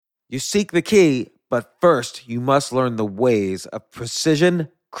You seek the key, but first you must learn the ways of precision,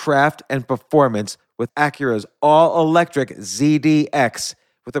 craft, and performance with Acura's all-electric ZDX.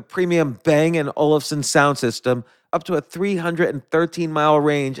 With a premium Bang & Olufsen sound system, up to a 313-mile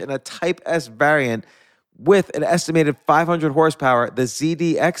range, and a Type S variant with an estimated 500 horsepower, the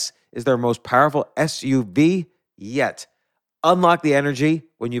ZDX is their most powerful SUV yet. Unlock the energy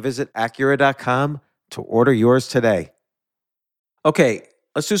when you visit Acura.com to order yours today. Okay,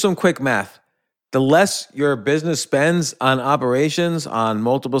 let's do some quick math. The less your business spends on operations, on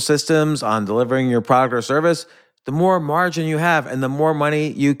multiple systems, on delivering your product or service, the more margin you have and the more money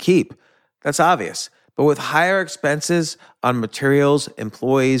you keep. That's obvious. But with higher expenses on materials,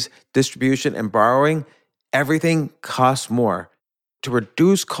 employees, distribution, and borrowing, everything costs more. To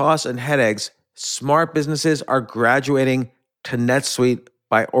reduce costs and headaches, smart businesses are graduating to NetSuite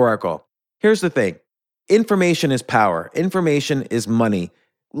by Oracle. Here's the thing. Information is power. Information is money.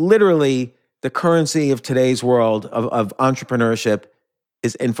 Literally, the currency of today's world of entrepreneurship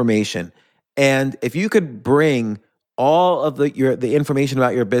is information. And if you could bring all of the information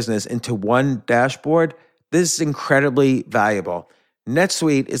about your business into one dashboard, this is incredibly valuable.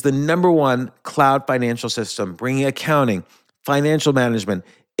 NetSuite is the #1 cloud financial system, bringing accounting, financial management,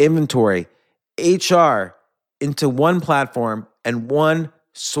 inventory, HR into one platform and one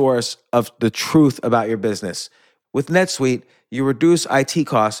source of the truth about your business. With NetSuite, you reduce IT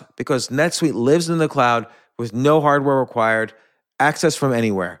costs because NetSuite lives in the cloud with no hardware required, access from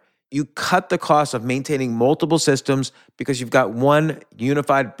anywhere. You cut the cost of maintaining multiple systems because you've got one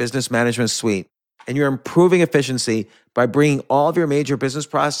unified business management suite. And you're improving efficiency by bringing all of your major business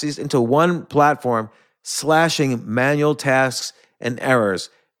processes into one platform, slashing manual tasks and errors.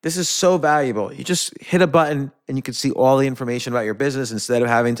 This is so valuable. You just hit a button and you can see all the information about your business instead of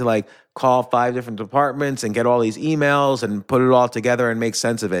having to call 5 different departments and get all these emails and put it all together and make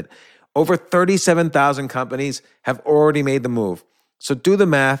sense of it. Over 37,000 companies have already made the move. So do the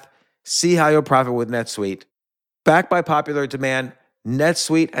math, see how you'll profit with NetSuite. Backed by popular demand,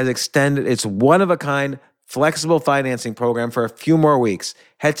 NetSuite has extended its one-of-a-kind flexible financing program for a few more weeks.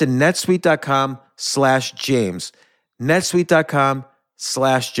 Head to netsuite.com/James.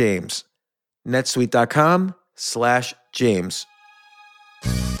 netsuite.com/James. netsuite.com/James.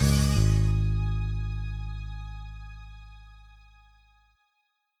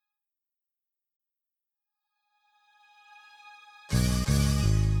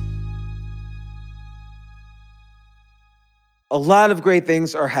 A lot of great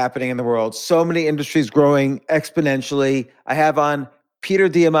things are happening in the world. So many industries growing exponentially. I have on Peter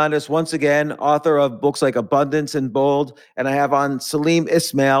Diamandis, once again, author of books like Abundance and Bold. And I have on Salim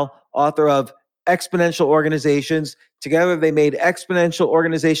Ismail, author of Exponential Organizations. Together, they made Exponential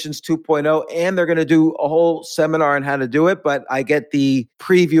Organizations 2.0, and they're going to do a whole seminar on how to do it. But I get the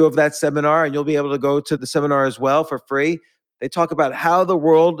preview of that seminar, and you'll be able to go to the seminar as well for free. They talk about how the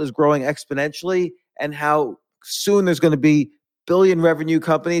world is growing exponentially and how soon there's going to be billion revenue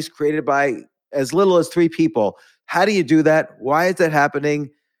companies created by as little as 3 people. How do you do that? Why is that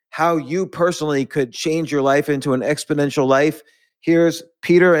happening? How you personally could change your life into an exponential life. Here's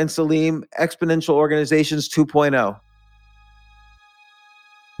Peter and Salim, Exponential Organizations 2.0.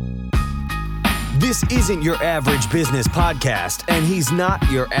 This isn't your average business podcast, and he's not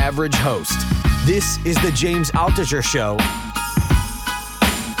your average host. This is the James Altucher Show.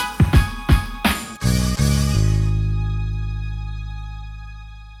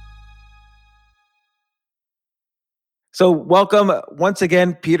 So welcome once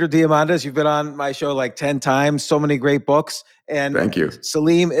again, Peter Diamandis. You've been on my show like 10 times, so many great books. And thank you.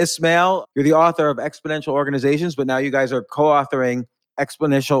 Salim Ismail, you're the author of Exponential Organizations, but now you guys are co-authoring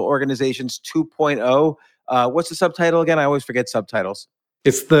Exponential Organizations 2.0. What's the subtitle again? I always forget subtitles.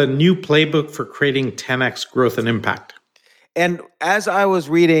 It's the new playbook for creating 10x growth and impact. And as I was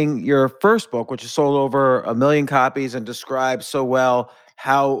reading your first book, which has sold over 1 million copies and describes so well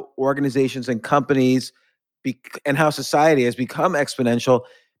how organizations and companies and how society has become exponential,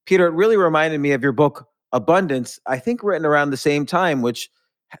 Peter, it really reminded me of your book, Abundance, I think written around the same time, which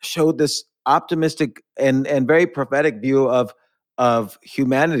showed this optimistic and very prophetic view of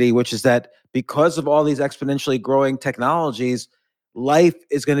humanity, which is that because of all these exponentially growing technologies, life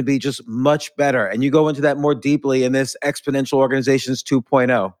is going to be just much better. And you go into that more deeply in this Exponential Organizations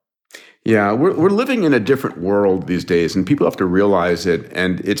 2.0. Yeah, we're living in a different world these days, and people have to realize it.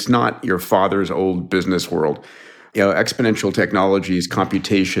 And it's not your father's old business world. Exponential technologies,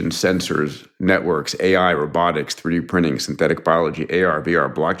 computation, sensors, networks, AI, robotics, 3D printing, synthetic biology, AR,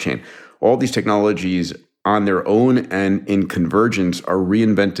 VR, blockchain, all these technologies on their own and in convergence are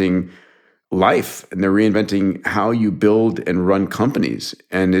reinventing life, and they're reinventing how you build and run companies.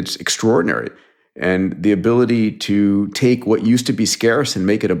 And it's extraordinary. And the ability to take what used to be scarce and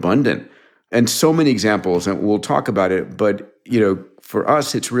make it abundant. And so many examples, and we'll talk about it. But, for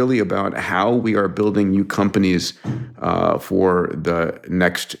us, it's really about how we are building new companies for the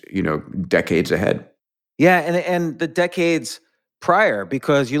next, decades ahead. Yeah, and the decades prior,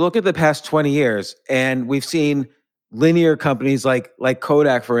 because you look at the past 20 years, and we've seen linear companies like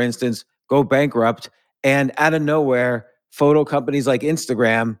Kodak, for instance, go bankrupt, and out of nowhere, photo companies like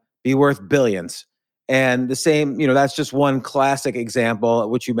Instagram be worth billions. And the same, that's just one classic example,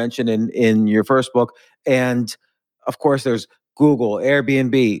 which you mentioned in your first book. And of course, there's Google,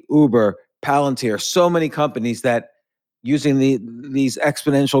 Airbnb, Uber, Palantir, so many companies that using these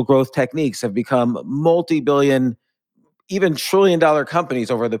exponential growth techniques have become multi-billion, even trillion-dollar companies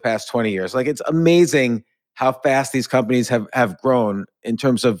over the past 20 years. Like, it's amazing how fast these companies have grown in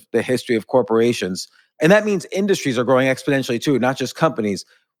terms of the history of corporations. And that means industries are growing exponentially too, not just companies.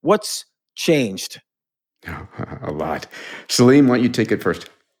 What's changed? A lot. Salim, why don't you take it first?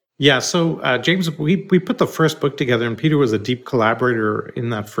 Yeah, so James, we put the first book together, and Peter was a deep collaborator in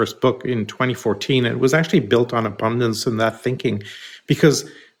that first book in 2014. It was actually built on abundance and that thinking, because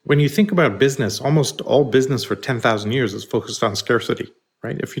when you think about business, almost all business for 10,000 years is focused on scarcity,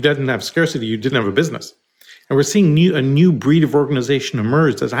 right? If you didn't have scarcity, you didn't have a business. And we're seeing a new breed of organization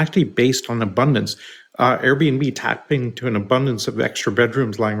emerge that's actually based on abundance. Airbnb tapping into an abundance of extra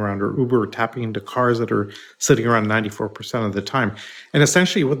bedrooms lying around, or Uber tapping into cars that are sitting around 94% of the time. And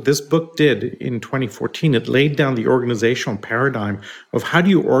essentially what this book did in 2014, it laid down the organizational paradigm of how do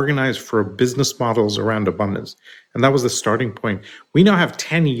you organize for business models around abundance. And that was the starting point. We now have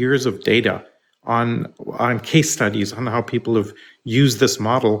 10 years of data on case studies on how people have used this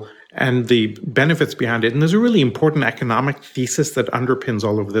model and the benefits behind it. And there's a really important economic thesis that underpins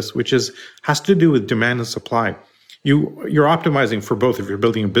all of this, which has to do with demand and supply. You're optimizing for both if you're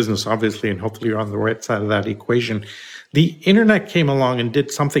building a business, obviously, and hopefully you're on the right side of that equation. The internet came along and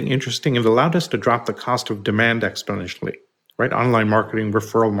did something interesting. It allowed us to drop the cost of demand exponentially, right? Online marketing,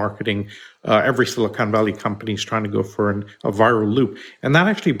 referral marketing, every Silicon Valley company is trying to go for a viral loop. And that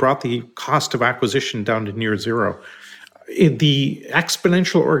actually brought the cost of acquisition down to near zero. In the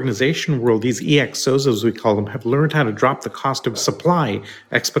exponential organization world, these EXOs, as we call them, have learned how to drop the cost of supply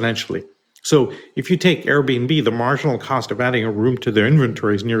exponentially. So if you take Airbnb, the marginal cost of adding a room to their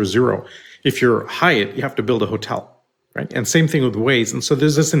inventory is near zero. If you're Hyatt, you have to build a hotel, right? And same thing with Waze. And so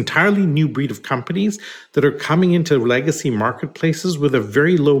there's this entirely new breed of companies that are coming into legacy marketplaces with a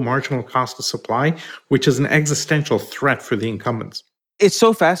very low marginal cost of supply, which is an existential threat for the incumbents. It's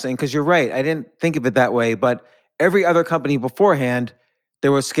so fascinating because you're right. I didn't think of it that way, but every other company beforehand,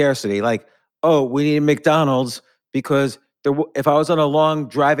 there was scarcity. Like, oh, we need McDonald's because if I was on a long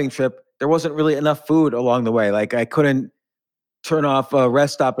driving trip, there wasn't really enough food along the way. Like, I couldn't turn off a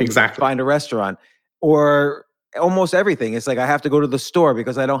rest stop and find a restaurant. Or almost everything. It's like I have to go to the store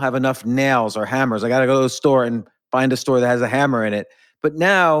because I don't have enough nails or hammers. I got to go to the store and find a store that has a hammer in it. But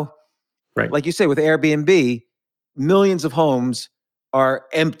now, right, like you say, with Airbnb, millions of homes are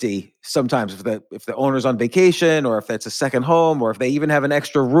empty sometimes. If the owner's on vacation, or if that's a second home, or if they even have an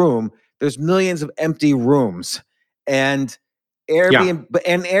extra room, there's millions of empty rooms. And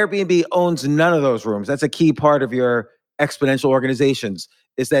Airbnb owns none of those rooms. That's a key part of your exponential organizations,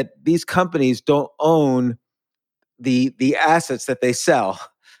 is that these companies don't own the assets that they sell.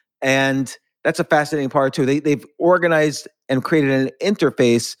 And that's a fascinating part too. They've organized and created an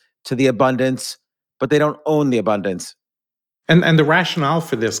interface to the abundance, but they don't own the abundance. And the rationale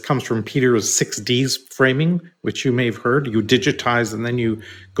for this comes from Peter's 6Ds framing, which you may have heard. You digitize, and then you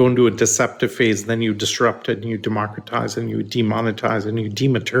go into a deceptive phase, then you disrupt it, and you democratize, and you demonetize, and you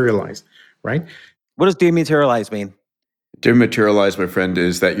dematerialize, right? What does dematerialize mean? Dematerialize, my friend,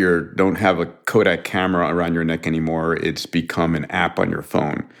 is that you don't have a Kodak camera around your neck anymore. It's become an app on your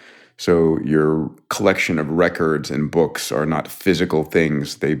phone. So your collection of records and books are not physical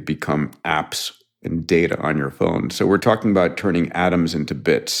things. They become apps and data on your phone. So we're talking about turning atoms into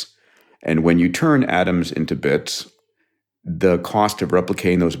bits. And when you turn atoms into bits, the cost of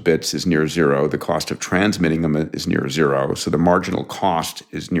replicating those bits is near zero. The cost of transmitting them is near zero. So the marginal cost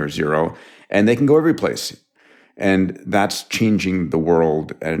is near zero. And they can go every place. And that's changing the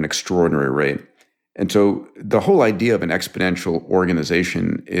world at an extraordinary rate. And so the whole idea of an exponential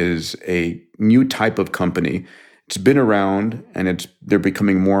organization is a new type of company. It's been around, and they're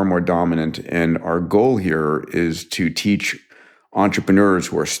becoming more and more dominant. And our goal here is to teach entrepreneurs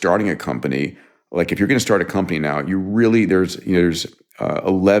who are starting a company, like if you're going to start a company now, there's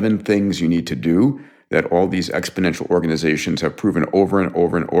 11 things you need to do that all these exponential organizations have proven over and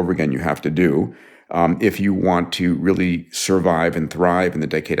over and over again you have to do if you want to really survive and thrive in the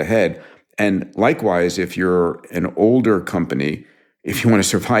decade ahead. And likewise, if you're an older company, if you want to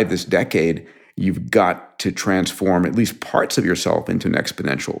survive this decade, you've got to transform at least parts of yourself into an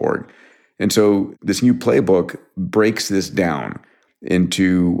exponential org. And so this new playbook breaks this down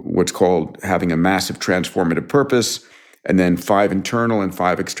into what's called having a massive transformative purpose, and then 5 internal and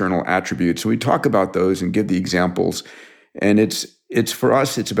 5 external attributes. So we talk about those and give the examples. And it's for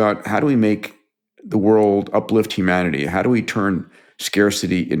us, it's about how do we make the world uplift humanity? How do we turn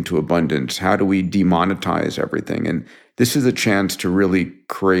scarcity into abundance? How do we demonetize everything? And this is a chance to really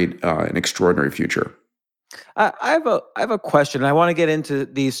create an extraordinary future. I have a question. I want to get into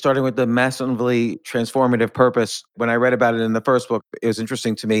these, starting with the massively transformative purpose. When I read about it in the first book, it was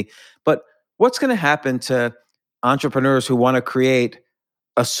interesting to me. But what's going to happen to entrepreneurs who want to create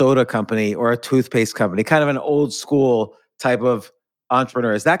a soda company or a toothpaste company, kind of an old school type of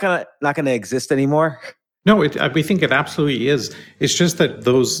entrepreneur? Is that not going to exist anymore? No, we think it absolutely is. It's just that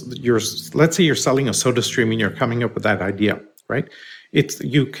let's say you're selling a soda stream and you're coming up with that idea, right?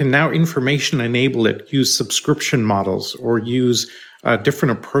 You can now information enable it, use subscription models, or use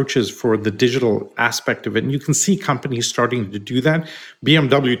different approaches for the digital aspect of it. And you can see companies starting to do that.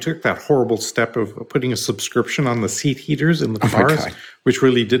 BMW took that horrible step of putting a subscription on the seat heaters in the cars, which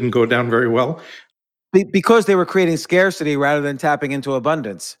really didn't go down very well. Because they were creating scarcity rather than tapping into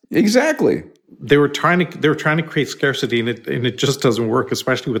abundance. Exactly. They were trying to create scarcity, and it just doesn't work,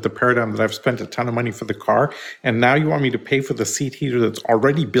 especially with the paradigm that I've spent a ton of money for the car, and now you want me to pay for the seat heater that's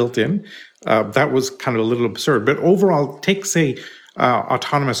already built in. That was kind of a little absurd. But overall, take, say,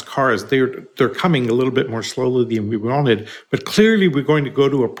 autonomous cars. They're coming a little bit more slowly than we wanted, but clearly we're going to go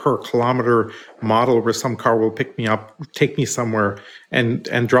to a per kilometer model where some car will pick me up, take me somewhere, and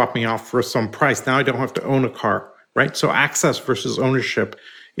drop me off for some price. Now I don't have to own a car, right? So access versus ownership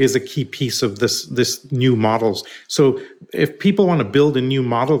is a key piece of this new models. So if people want to build a new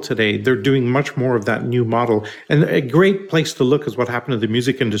model today, they're doing much more of that new model. And a great place to look is what happened to the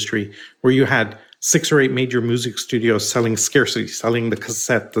music industry, where you had 6 or 8 major music studios selling scarcity, selling the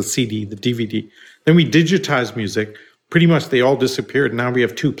cassette, the CD, the DVD. Then we digitized music. Pretty much they all disappeared. Now we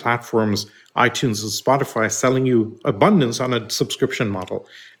have 2 platforms, iTunes and Spotify, selling you abundance on a subscription model.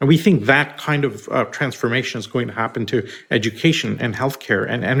 And we think that kind of transformation is going to happen to education and healthcare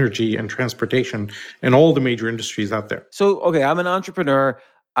and energy and transportation and all the major industries out there. So, okay, I'm an entrepreneur.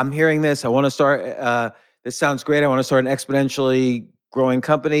 I'm hearing this. I want to start, this sounds great. I want to start an exponentially growing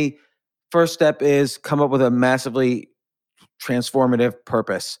company. First step is come up with a massively transformative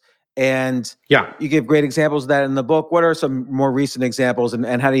purpose. And you give great examples of that in the book. What are some more recent examples,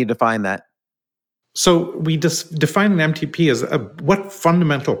 and how do you define that? So we define an MTP as what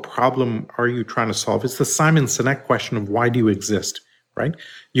fundamental problem are you trying to solve? It's the Simon Sinek question of why do you exist, right?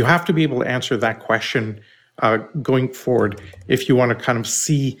 You have to be able to answer that question going forward if you want to kind of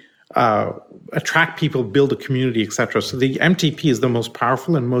see attract people, build a community, etc. So the MTP is the most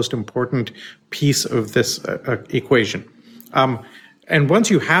powerful and most important piece of this equation. And once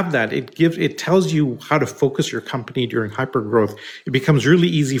you have that, it tells you how to focus your company during hypergrowth. It becomes really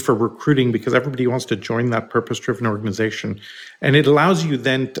easy for recruiting because everybody wants to join that purpose-driven organization, and it allows you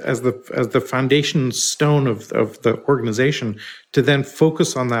then, as the foundation stone of the organization, to then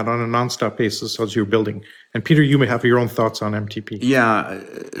focus on that on a nonstop basis as you're building. And Peter, you may have your own thoughts on MTP. Yeah.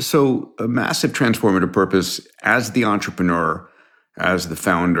 So a massive transformative purpose as the entrepreneur, as the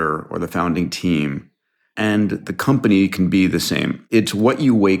founder or the founding team, and the company can be the same. It's what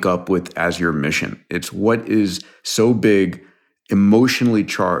you wake up with as your mission. It's what is so big, emotionally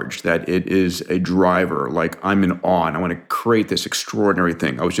charged, that it is a driver. Like, I'm in awe and I want to create this extraordinary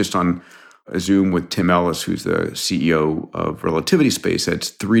thing. I was just on a Zoom with Tim Ellis, who's the CEO of Relativity Space.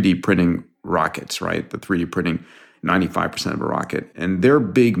 That's 3D printing rockets, right? The 3D printing 95% of a rocket. And their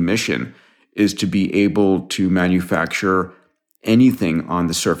big mission is to be able to manufacture anything on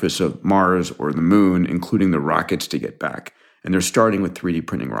the surface of Mars or the moon, including the rockets to get back. And they're starting with 3D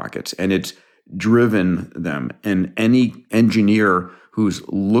printing rockets. And it's driven them. And any engineer who's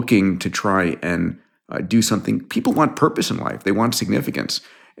looking to try and do something, people want purpose in life. They want significance.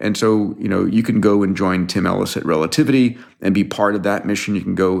 And so, you can go and join Tim Ellis at Relativity and be part of that mission. You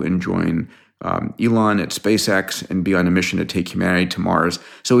can go and join Elon at SpaceX and be on a mission to take humanity to Mars.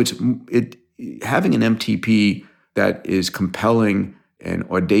 So having an MTP that is compelling and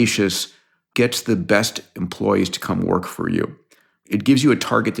audacious gets the best employees to come work for you. It gives you a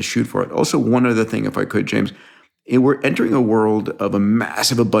target to shoot for. Also, one other thing, if I could, James, we're entering a world of a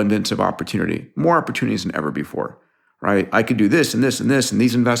massive abundance of opportunity, more opportunities than ever before, right? I could do this and this and this and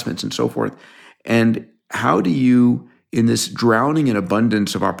these investments and so forth. And how do you, in this drowning in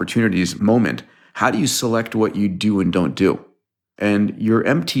abundance of opportunities moment, how do you select what you do and don't do? And your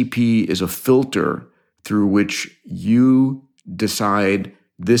MTP is a filter through which you decide,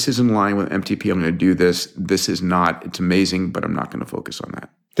 this is in line with MTP, I'm going to do this. This is not. It's amazing, but I'm not going to focus on that.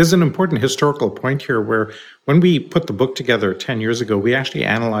 There's an important historical point here where when we put the book together 10 years ago, we actually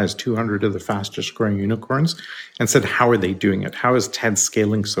analyzed 200 of the fastest growing unicorns and said, how are they doing it? How is TED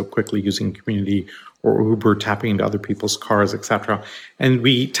scaling so quickly using community, or Uber tapping into other people's cars, etc.? And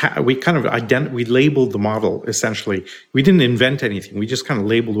we kind of we labeled the model essentially. We didn't invent anything. We just kind of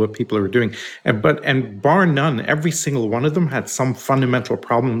labeled what people were doing. And bar none, every single one of them had some fundamental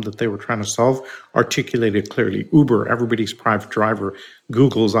problem that they were trying to solve, articulated clearly. Uber, everybody's private driver.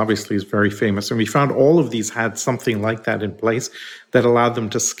 Google's obviously is very famous. And we found all of these had something like that in place that allowed them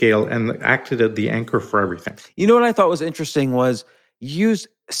to scale and acted as the anchor for everything. You know what I thought was interesting was you used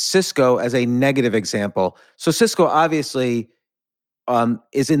Cisco as a negative example. So Cisco obviously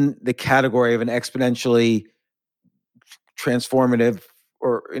is in the category of an exponentially transformative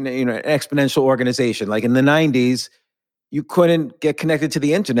or an exponential organization. Like in the 90s, you couldn't get connected to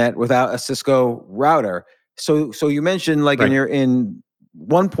the internet without a Cisco router. So you mentioned like Right. in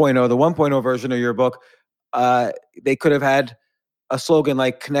 1.0, the 1.0 version of your book, they could have had a slogan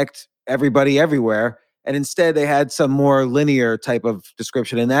like connect everybody everywhere. And instead they had some more linear type of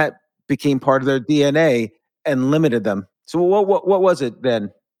description, and that became part of their DNA and limited them. So what was it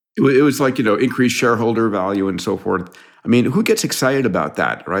then? It was like, increased shareholder value and so forth. I mean, who gets excited about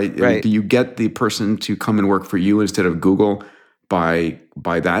that, right? Right. Do you get the person to come and work for you instead of Google by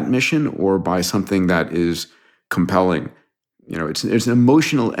that mission, or by something that is compelling? It's an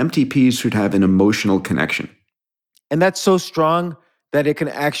emotional, MTPs should have an emotional connection. And that's so strong that it can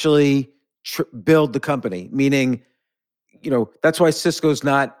actually build the company. Meaning, that's why Cisco's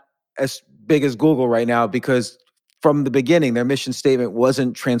not as big as Google right now, because from the beginning, their mission statement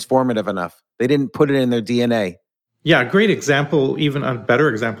wasn't transformative enough. They didn't put it in their DNA. Yeah, a great example, even a better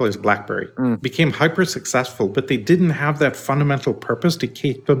example, is BlackBerry. Became hyper successful, but they didn't have that fundamental purpose to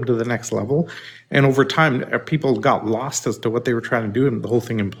take them to the next level. And over time, people got lost as to what they were trying to do, and the whole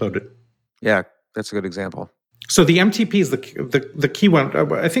thing imploded. Yeah, that's a good example. So the MTP is the key one.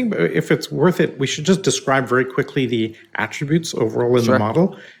 I think if it's worth it, we should just describe very quickly the attributes overall in the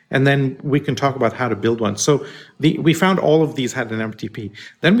model, and then we can talk about how to build one. So we found all of these had an MTP.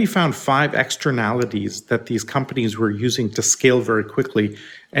 Then we found 5 externalities that these companies were using to scale very quickly,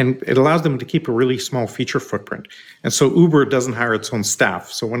 and it allows them to keep a really small feature footprint. And so Uber doesn't hire its own staff.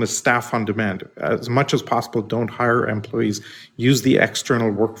 So when it's staff on demand, as much as possible, don't hire employees. Use the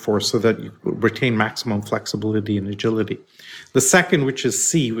external workforce so that you retain maximum flexibility and agility. The second, which is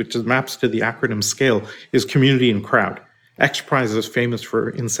C, which maps to the acronym SCALE, is community and crowd. X Prize is famous for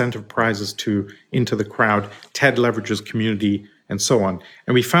incentive prizes into the crowd. TED leverages community, and so on.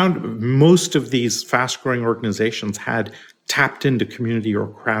 And we found most of these fast-growing organizations had tapped into community or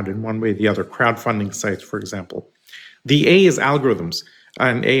crowd in one way or the other, crowdfunding sites, for example. The A is algorithms,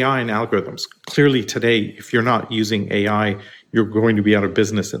 and AI and algorithms. Clearly today, if you're not using AI, you're going to be out of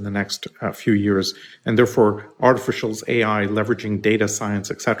business in the next few years. And therefore, artificial AI, leveraging data science,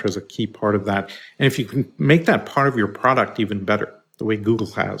 et cetera, is a key part of that. And if you can make that part of your product even better, the way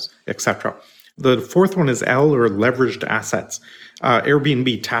Google has, et cetera. The fourth one is L, or leveraged assets.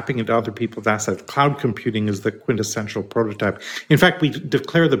 Airbnb tapping into other people's assets. Cloud computing is the quintessential prototype. In fact, we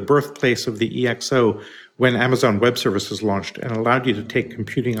declare the birthplace of the EXO when Amazon Web Services launched and allowed you to take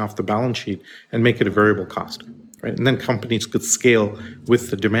computing off the balance sheet and make it a variable cost. Right? And then companies could scale with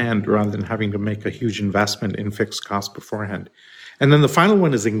the demand rather than having to make a huge investment in fixed costs beforehand. And then the final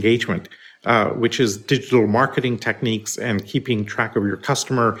one is engagement, which is digital marketing techniques and keeping track of your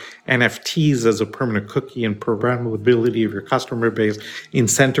customer, NFTs as a permanent cookie and programmability of your customer base,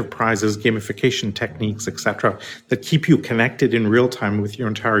 incentive prizes, gamification techniques, etc., that keep you connected in real time with your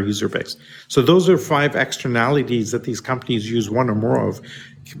entire user base. So those are 5 externalities that these companies use one or more of.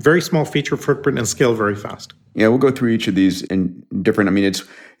 Very small feature footprint and scale very fast. Yeah, we'll go through each of these in different. It's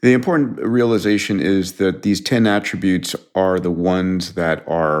the important realization is that these 10 attributes are the ones that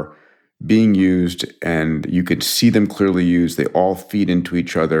are being used, and you could see them clearly used. They all feed into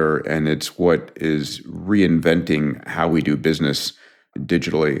each other, and it's what is reinventing how we do business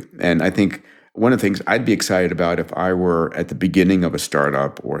digitally. And I think one of the things I'd be excited about if I were at the beginning of a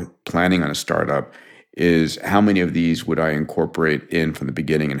startup or planning on a startup is how many of these would I incorporate in from the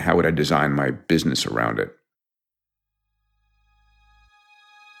beginning, and how would I design my business around it?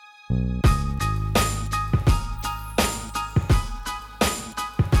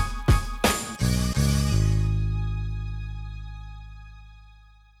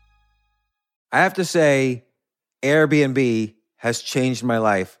 I have to say, Airbnb has changed my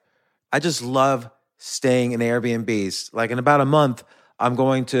life. I just love staying in Airbnbs. Like in about a month, I'm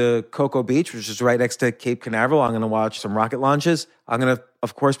going to Cocoa Beach, which is right next to Cape Canaveral. I'm going to watch some rocket launches. I'm going to,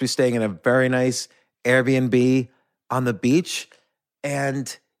 of course, be staying in a very nice Airbnb on the beach.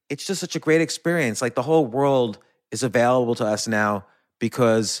 And it's just such a great experience. Like the whole world is available to us now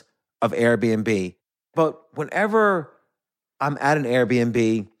because of Airbnb. But whenever I'm at an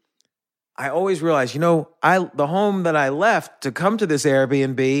Airbnb, I always realize, the home that I left to come to this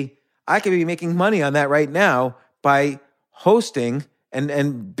Airbnb, I could be making money on that right now by hosting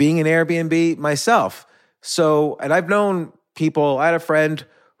and being an Airbnb myself. So, and I've known people, I had a friend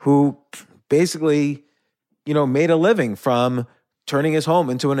who basically, made a living from turning his home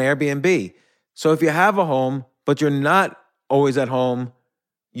into an Airbnb. So if you have a home, but you're not always at home,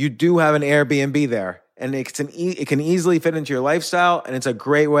 you do have an Airbnb there. And it can easily fit into your lifestyle, and it's a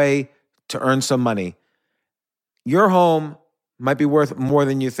great way to earn some money. Your home might be worth more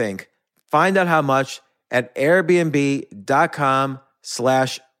than you think. Find out how much at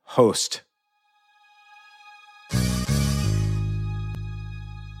airbnb.com/host.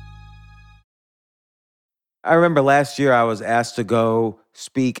 I remember last year I was asked to go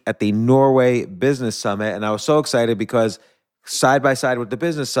speak at the Norway Business Summit, and I was so excited because side by side with the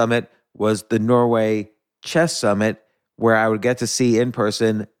Business Summit was the Norway Chess Summit, where I would get to see in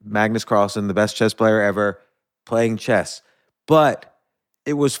person Magnus Carlsen, the best chess player ever, playing chess. But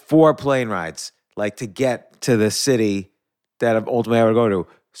it was 4 plane rides, like to get to the city that ultimately I would go to.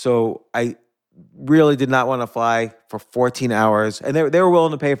 So I really did not want to fly for 14 hours, and they were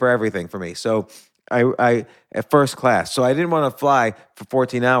willing to pay for everything for me. So I at first class. So I didn't want to fly for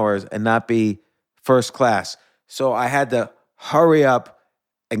 14 hours and not be first class. So I had to hurry up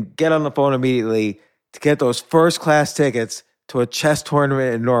and get on the phone immediately to get those first class tickets to a chess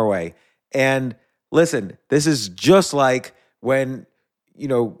tournament in Norway. And listen, this is just like when,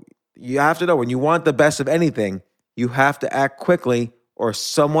 you have to know when you want the best of anything, you have to act quickly or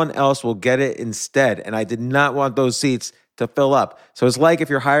someone else will get it instead. And I did not want those seats to fill up. So it's like if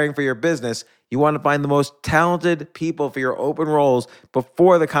you're hiring for your business, you want to find the most talented people for your open roles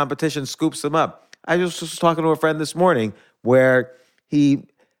before the competition scoops them up. I just was talking to a friend this morning where he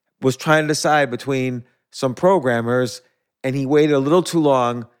was trying to decide between some programmers, and he waited a little too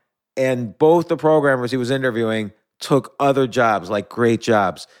long, and both the programmers he was interviewing took other jobs, like great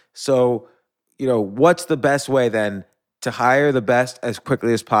jobs. So, what's the best way then to hire the best as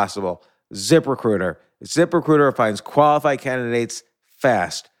quickly as possible? ZipRecruiter. ZipRecruiter finds qualified candidates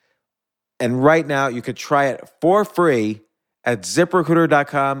fast. And right now, you could try it for free at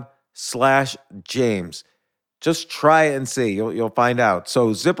ZipRecruiter.com/James. Just try it and see. You'll find out. So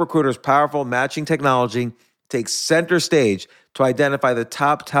ZipRecruiter's powerful matching technology takes center stage to identify the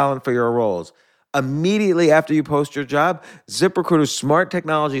top talent for your roles. Immediately after you post your job, ZipRecruiter's smart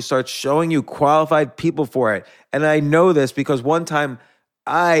technology starts showing you qualified people for it. And I know this because one time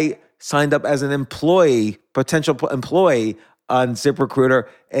I signed up as an potential employee on ZipRecruiter,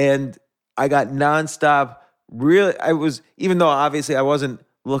 and I got nonstop. Even though obviously I wasn't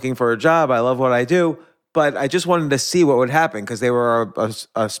looking for a job, I love what I do, but I just wanted to see what would happen because they were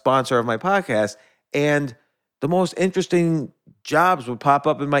a sponsor of my podcast. And the most interesting jobs would pop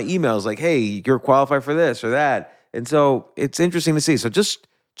up in my emails like, hey, you're qualified for this or that. And so it's interesting to see. So just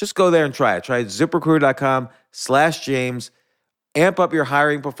go there and try it. Try ZipRecruiter.com/James. Amp up your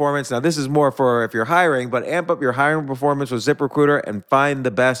hiring performance. Now, this is more for if you're hiring, but amp up your hiring performance with ZipRecruiter and find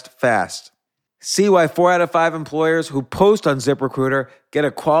the best fast. See why 4 out of 5 employers who post on ZipRecruiter get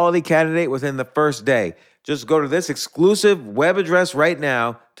a quality candidate within the first day. Just go to this exclusive web address right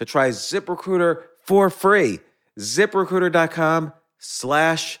now to try ZipRecruiter for free.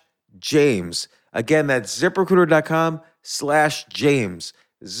 ZipRecruiter.com/James. Again, that's ZipRecruiter.com/James.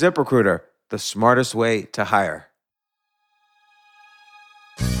 ZipRecruiter, the smartest way to hire.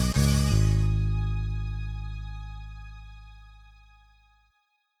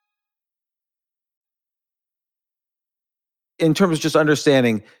 In terms of just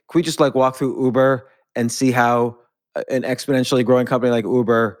understanding, can we just walk through Uber and see how an exponentially growing company like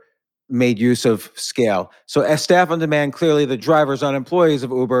Uber made use of scale? So as staff on demand, clearly the drivers aren't employees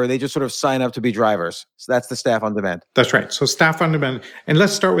of Uber. They just sort of sign up to be drivers. So that's the staff on demand. That's right. So staff on demand. And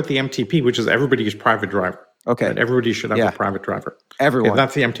let's start with the MTP, which is everybody's private driver. Okay. Right? Everybody should have a private driver. Everyone. Okay,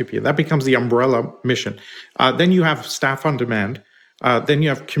 that's the MTP. That becomes the umbrella mission. Then you have staff on demand, Then you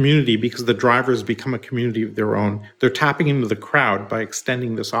have community, because the drivers become a community of their own. They're tapping into the crowd by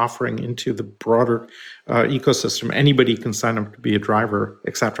extending this offering into the broader ecosystem. Anybody can sign up to be a driver,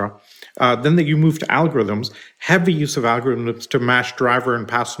 etc. Then you move to algorithms, heavy use of algorithms to match driver and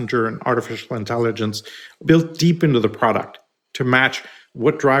passenger and artificial intelligence built deep into the product to match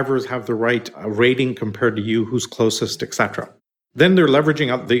what drivers have the right rating compared to you, who's closest, etc. Then they're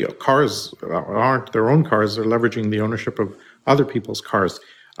leveraging out the cars aren't their own cars. They're leveraging the ownership of other people's cars.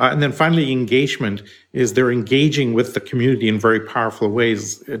 And then finally, engagement is they're engaging with the community in very powerful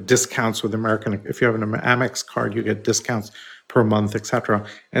ways. Discounts with American. If you have an Amex card, you get discounts per month, etc.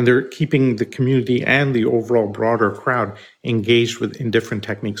 And they're keeping the community and the overall broader crowd engaged with in different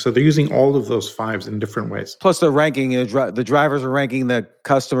techniques. So they're using all of those fives in different ways. Plus, they're ranking the drivers are ranking the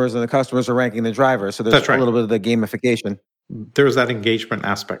customers, and the customers are ranking the drivers. So there's a little bit of the gamification. There's that engagement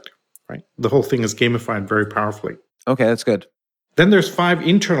aspect, right? The whole thing is gamified very powerfully. Okay, that's good. Then there's 5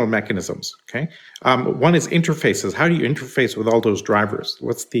 internal mechanisms, okay? One is interfaces. How do you interface with all those drivers?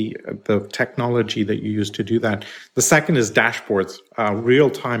 What's the technology that you use to do that? The second is dashboards,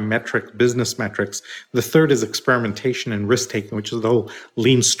 real-time business metrics. The third is experimentation and risk-taking, which is the whole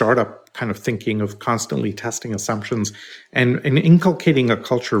lean startup kind of thinking of constantly testing assumptions and inculcating a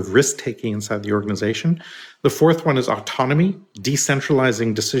culture of risk-taking inside the organization. The fourth one is autonomy,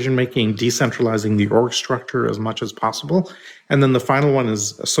 decentralizing decision-making, decentralizing the org structure as much as possible. And then the final one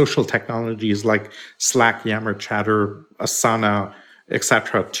is social technologies like Slack, Yammer, Chatter, Asana,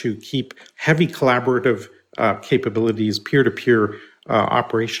 etc., to keep heavy collaborative capabilities, peer-to-peer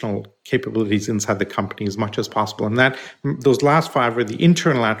operational capabilities inside the company as much as possible. And those last 5 are the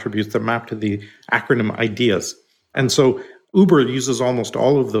internal attributes that map to the acronym IDEAS. And so Uber uses almost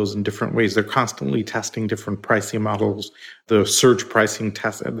all of those in different ways. They're constantly testing different pricing models, the surge pricing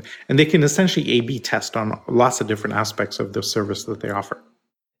test, and they can essentially A/B test on lots of different aspects of the service that they offer.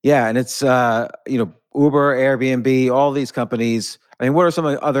 Yeah, and it's Uber, Airbnb, all these companies. I mean, what are some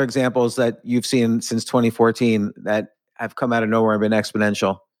of the other examples that you've seen since 2014 that have come out of nowhere and been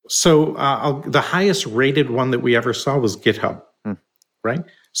exponential? So the highest rated one that we ever saw was GitHub, right?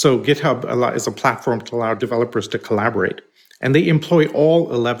 So GitHub is a platform to allow developers to collaborate. And they employ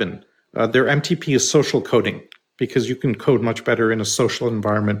all 11. Their MTP is social coding, because you can code much better in a social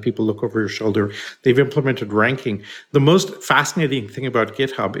environment. People look over your shoulder. They've implemented ranking. The most fascinating thing about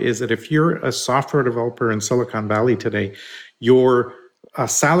GitHub is that if you're a software developer in Silicon Valley today, your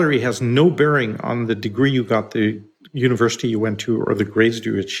salary has no bearing on the degree you got, the university you went to, or the grades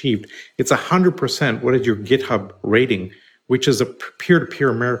you achieved. It's 100% what is your GitHub rating, which is a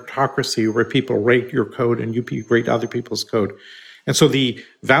peer-to-peer meritocracy where people rate your code and you rate other people's code. And so the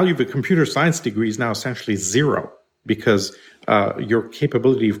value of a computer science degree is now essentially 0, because your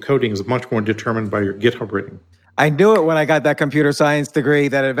capability of coding is much more determined by your GitHub rating. I knew it when I got that computer science degree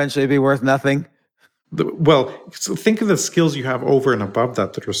that it'd eventually be worth nothing. So think of the skills you have over and above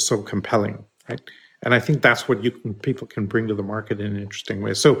that are so compelling, right? And I think that's what people can bring to the market in an interesting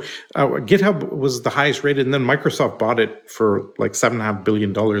way. So GitHub was the highest rated, and then Microsoft bought it for like $7.5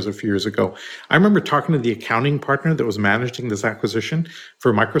 billion a few years ago. I remember talking to the accounting partner that was managing this acquisition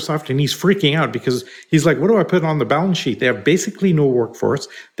for Microsoft, and he's freaking out because he's like, what do I put on the balance sheet? They have basically no workforce,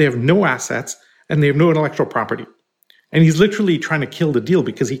 they have no assets, and they have no intellectual property. And he's literally trying to kill the deal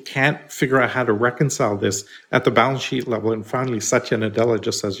because he can't figure out how to reconcile this at the balance sheet level. And finally, Satya Nadella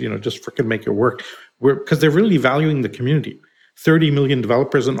just says, just freaking make it work. Because they're really valuing the community. 30 million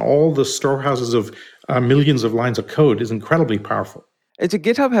developers and all the storehouses of millions of lines of code is incredibly powerful. Does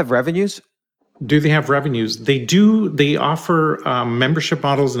GitHub have revenues? Do they have revenues? They do. They offer membership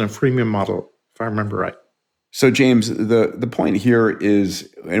models and a freemium model, if I remember right. So, James, the point here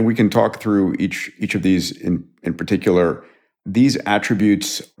is, and we can talk through each of these in particular, these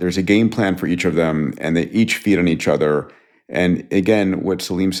attributes, there's a game plan for each of them, and they each feed on each other. And again, what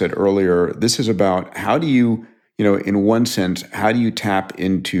Salim said earlier, this is about how do you, in one sense, how do you tap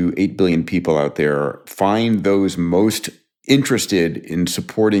into 8 billion people out there, find those most interested in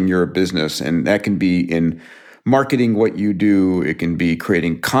supporting your business, and that can be in marketing what you do, it can be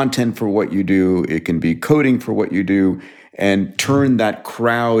creating content for what you do, it can be coding for what you do, and turn that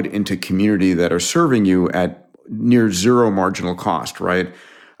crowd into community that are serving you at near zero marginal cost, right?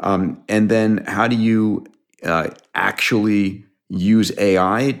 And then how do you actually use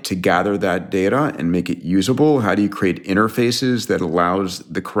AI to gather that data and make it usable? How do you create interfaces that allows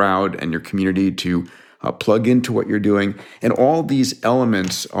the crowd and your community to plug into what you're doing? And all these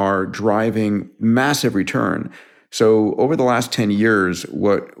elements are driving massive return. So over the last 10 years,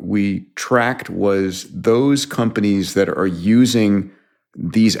 what we tracked was those companies that are using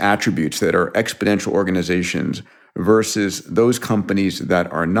these attributes that are exponential organizations versus those companies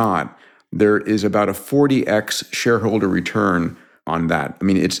that are not, there is about a 40x shareholder return on that. I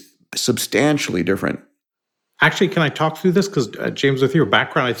mean, it's substantially different. Actually, can I talk through this? Because James, with your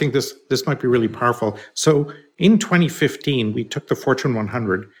background, I think this might be really powerful. So in 2015, we took the Fortune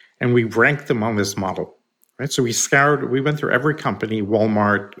 100 and we ranked them on this model, right? So we went through every company,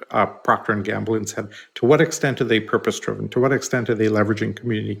 Walmart, Procter & Gamble, and said, to what extent are they purpose-driven? To what extent are they leveraging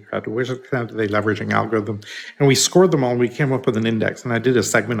community? To what extent are they leveraging algorithm? And we scored them all and we came up with an index. And I did a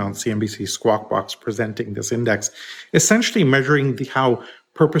segment on CNBC Squawk Box presenting this index, essentially measuring how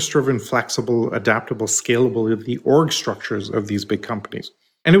purpose-driven, flexible, adaptable, scalable the org structures of these big companies.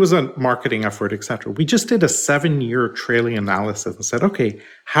 And it was a marketing effort, et cetera. We just did a 7-year trailing analysis and said, okay,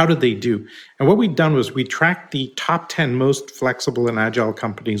 how did they do? And what we'd done was we tracked the top 10 most flexible and agile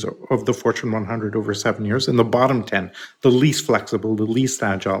companies of the Fortune 100 over 7 years, and the bottom 10, the least flexible, the least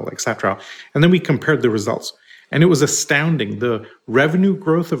agile, et cetera. And then we compared the results. And it was astounding. The revenue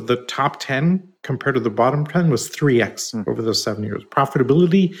growth of the top 10 compared to the bottom 10 was 3x over those 7 years.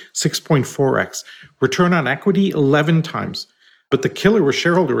 Profitability, 6.4x. Return on equity, 11 times. But the killer was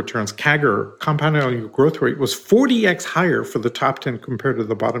shareholder returns. CAGR, compound annual growth rate, was 40x higher for the top 10 compared to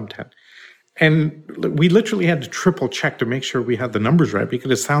the bottom 10. And we literally had to triple check to make sure we had the numbers right because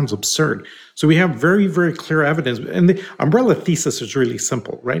it sounds absurd. So we have very, very clear evidence. And the umbrella thesis is really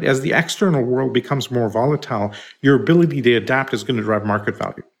simple, right? As the external world becomes more volatile, your ability to adapt is going to drive market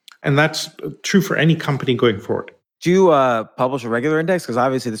value. And that's true for any company going forward. Do you publish a regular index? Because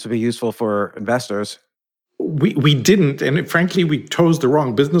obviously this would be useful for investors. We didn't, and frankly, we chose the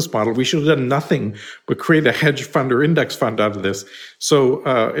wrong business model. We should have done nothing but create a hedge fund or index fund out of this. So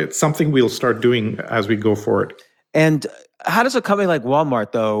it's something we'll start doing as we go forward. And how does a company like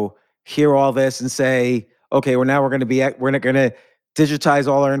Walmart, though, hear all this and say, okay, we're going to digitize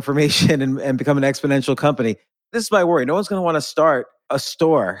all our information and become an exponential company? This is my worry. No one's going to want to start a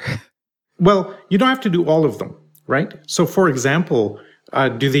store. Well, you don't have to do all of them, right? So, for example,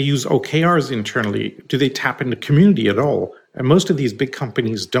 do they use OKRs internally? Do they tap into community at all? And most of these big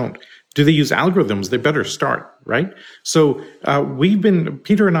companies don't. Do they use algorithms? They better start, right? So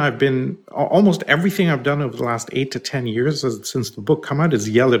Peter and I have been, almost everything I've done over the last 8 to 10 years since the book come out is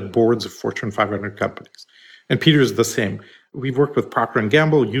yell at boards of Fortune 500 companies. And Peter's the same. We've worked with Procter &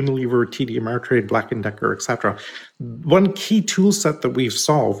 Gamble, Unilever, TD Ameritrade, Black & Decker, et cetera. One key tool set that we've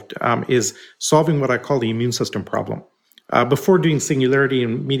solved is solving what I call the immune system problem. Before doing Singularity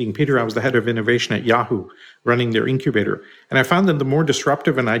and meeting Peter, I was the head of innovation at Yahoo, running their incubator. And I found that the more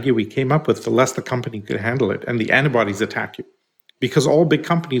disruptive an idea we came up with, the less the company could handle it, and the antibodies attack you. Because all big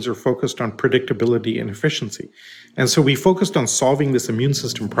companies are focused on predictability and efficiency. And so we focused on solving this immune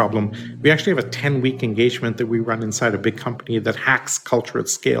system problem. We actually have a 10-week engagement that we run inside a big company that hacks culture at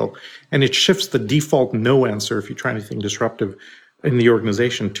scale. And it shifts the default no answer, if you try anything disruptive in the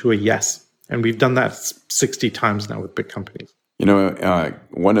organization, to a yes. And we've done that 60 times now with big companies. You know,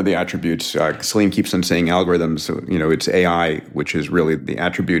 one of the attributes, Salim keeps on saying algorithms, it's AI, which is really the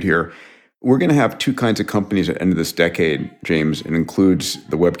attribute here. We're going to have two kinds of companies at the end of this decade, James. It includes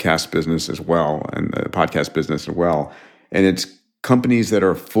the webcast business as well and the podcast business as well. And it's companies that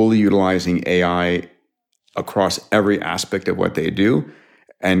are fully utilizing AI across every aspect of what they do,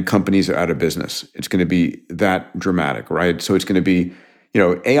 and companies are out of business. It's going to be that dramatic, right? So it's going to be,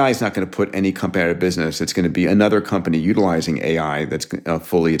 AI is not going to put any company out of business. It's going to be another company utilizing AI that's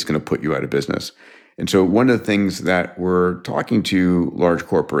fully, it's going to put you out of business. And so one of the things that we're talking to large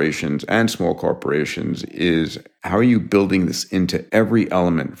corporations and small corporations is, how are you building this into every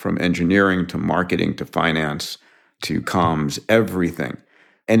element, from engineering to marketing to finance to comms, everything?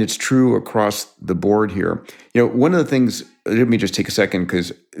 And it's true across the board here. One of the things, let me just take a second,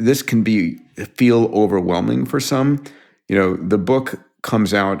 because this can feel overwhelming for some. The book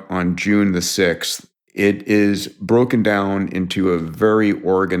comes out on June the 6th. It is broken down into a very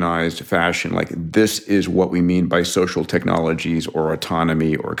organized fashion. Like, this is what we mean by social technologies or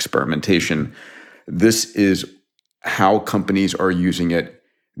autonomy or experimentation. This is how companies are using it.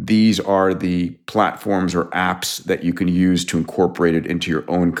 These are the platforms or apps that you can use to incorporate it into your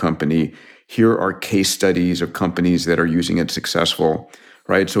own company. Here are case studies of companies that are using it successful,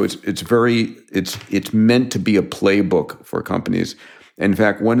 right? So it's meant to be a playbook for companies. In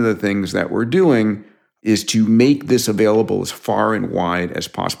fact, one of the things that we're doing is to make this available as far and wide as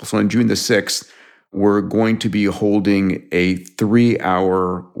possible. So on June the 6th, we're going to be holding a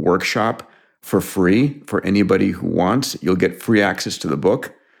 3-hour workshop for free for anybody who wants. You'll get free access to the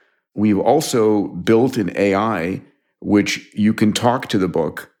book. We've also built an AI which you can talk to the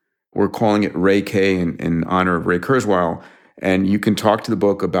book. We're calling it Ray K in honor of Ray Kurzweil. And you can talk to the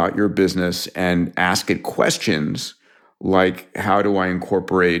book about your business and ask it questions like, how do I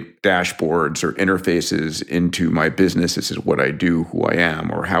incorporate dashboards or interfaces into my business? This is what I do, who I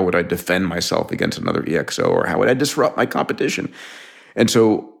am, or how would I defend myself against another EXO, or how would I disrupt my competition? And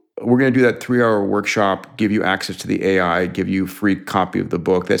so we're going to do that 3-hour workshop, give you access to the AI, give you a free copy of the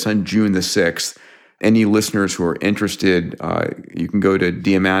book. That's on June the 6th. Any listeners who are interested, you can go to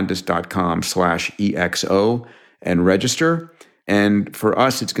diamandis.com/EXO and register. And for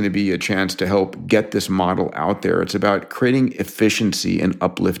us, it's going to be a chance to help get this model out there. It's about creating efficiency and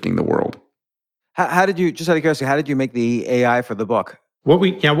uplifting the world. How did you, just out of curiosity, how did you make the AI for the book? What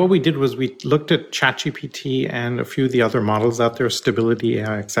we did was we looked at ChatGPT and a few of the other models out there, Stability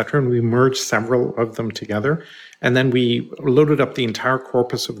AI, et cetera, and we merged several of them together. And then we loaded up the entire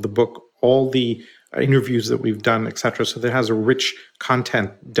corpus of the book, all the interviews that we've done, et cetera. So that has a rich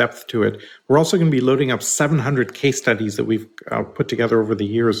content depth to it. We're also going to be loading up 700 case studies that we've put together over the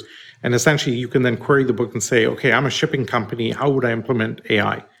years. And essentially, you can then query the book and say, okay, I'm a shipping company. How would I implement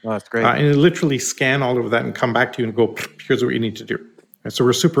AI? Oh, that's great. And it literally scan all of that and come back to you and go, here's what you need to do. And so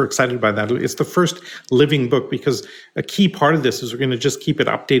we're super excited by that. It's the first living book, because a key part of this is we're going to just keep it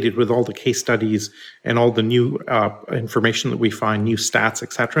updated with all the case studies and all the new information that we find, new stats,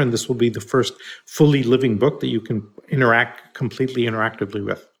 et cetera. And this will be the first fully living book that you can interact completely interactively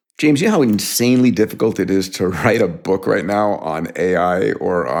with. James, you know how insanely difficult it is to write a book right now on AI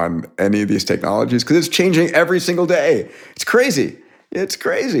or on any of these technologies? Because it's changing every single day. It's crazy. It's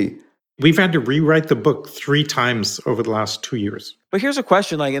crazy. We've had to rewrite the book 3 times over the last 2 years. But here's a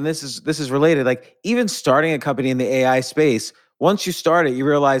question, like, and this is related, like, even starting a company in the AI space, once you start it, you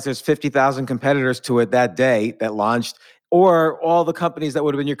realize there's 50,000 competitors to it that day that launched, or all the companies that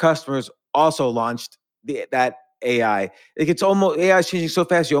would have been your customers also launched that AI. AI is changing so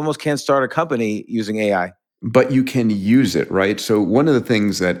fast, you almost can't start a company using AI. But you can use it, right? So one of the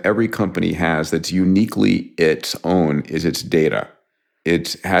things that every company has that's uniquely its own is its data.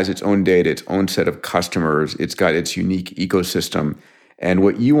 It has its own data, its own set of customers. It's got its unique ecosystem. And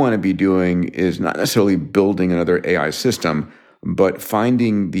what you want to be doing is not necessarily building another AI system, but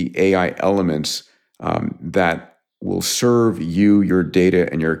finding the AI elements that will serve you, your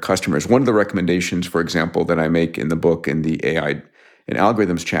data, and your customers. One of the recommendations, for example, that I make in the book in the AI and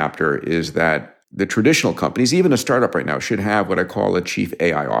algorithms chapter is that the traditional companies, even a startup right now, should have what I call a chief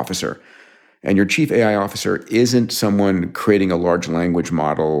AI officer. And your chief AI officer isn't someone creating a large language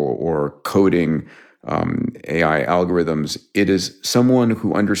model or coding AI algorithms. It is someone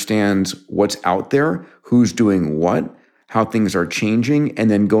who understands what's out there, who's doing what, how things are changing, and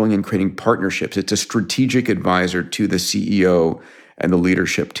then going and creating partnerships. It's a strategic advisor to the CEO and the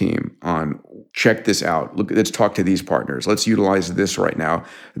leadership team on, check this out. Look, let's talk to these partners. Let's utilize this right now.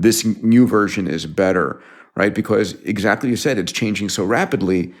 This new version is better. Right? Because exactly you said, it's changing so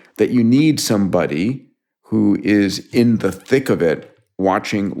rapidly that you need somebody who is in the thick of it,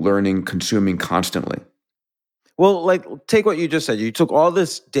 watching, learning, consuming constantly. Well, like, take what you just said. You took all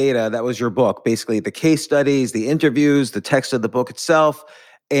this data that was your book, basically the case studies, the interviews, the text of the book itself,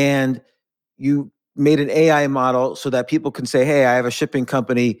 and you made an AI model so that people can say, hey, I have a shipping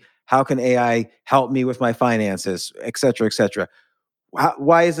company. How can AI help me with my finances, et cetera, et cetera?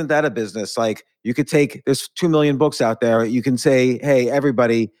 Why isn't that a business? Like, you could take, there's 2 million books out there. You can say, hey,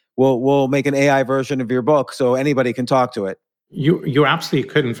 everybody, we'll make an AI version of your book so anybody can talk to it. You absolutely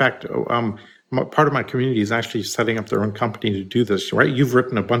could. In fact, part of my community is actually setting up their own company to do this, right? You've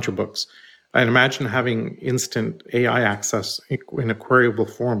written a bunch of books. And imagine having instant AI access in a queryable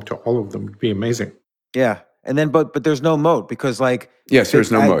form to all of them would be amazing. Yeah. And then, but there's no moat, because, like, yes,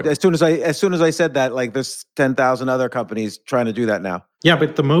 there's no moat. As soon as I said that, like, there's 10,000 other companies trying to do that now. Yeah,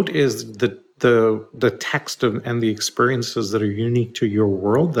 but the moat is the text and the experiences that are unique to your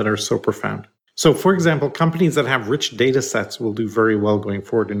world that are so profound. So, for example, companies that have rich data sets will do very well going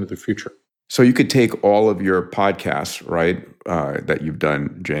forward into the future. So you could take all of your podcasts, right, that you've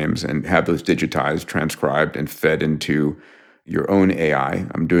done, James, and have those digitized, transcribed, and fed into your own AI.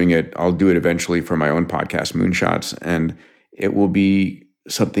 I'm doing it. I'll do it eventually for my own podcast, Moonshots, and it will be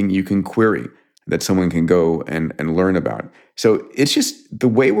something you can query that someone can go and learn about. So it's just the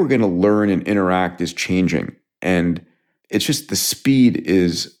way we're going to learn and interact is changing. And it's just the speed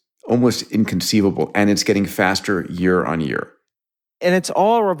is almost inconceivable, and it's getting faster year on year. And it's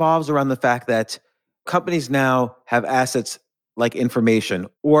all revolves around the fact that companies now have assets like information,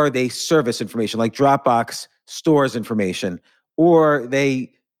 or they service information, like Dropbox stores information, or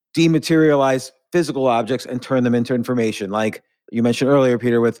they dematerialize physical objects and turn them into information. Like you mentioned earlier,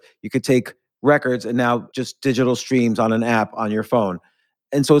 Peter, with you could take records and now just digital streams on an app on your phone.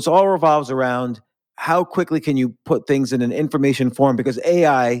 And so it's all revolves around how quickly can you put things in an information form? Because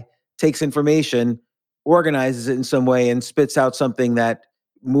AI takes information, organizes it in some way, and spits out something that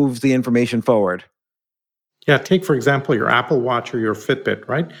moves the information forward. Yeah, take, for example, your Apple Watch or your Fitbit,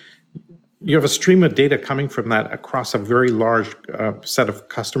 right? You have a stream of data coming from that across a very large set of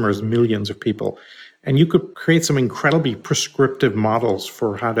customers, millions of people. And you could create some incredibly prescriptive models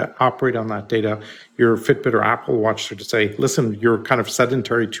for how to operate on that data. Your Fitbit or Apple Watch to say, listen, you're kind of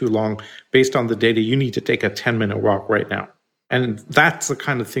sedentary too long. Based on the data, you need to take a 10-minute walk right now. And that's the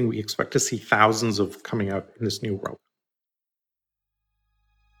kind of thing we expect to see thousands of coming out in this new world.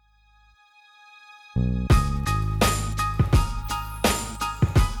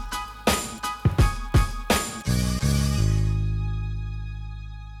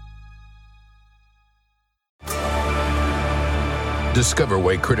 Discover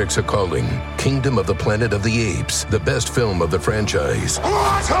why critics are calling Kingdom of the Planet of the Apes the best film of the franchise.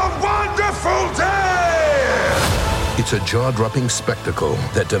 What a wonderful day! It's a jaw-dropping spectacle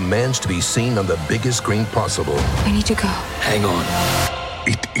that demands to be seen on the biggest screen possible. We need to go. Hang on.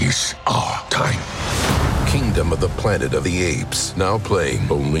 It is our time. Kingdom of the Planet of the Apes, now playing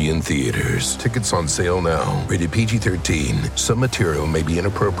only in theaters. Tickets on sale now. Rated PG-13. Some material may be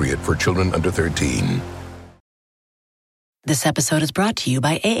inappropriate for children under 13. This episode is brought to you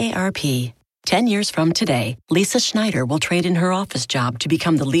by AARP. 10 years from today, Lisa Schneider will trade in her office job to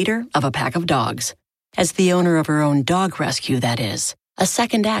become the leader of a pack of dogs. As the owner of her own dog rescue, that is. A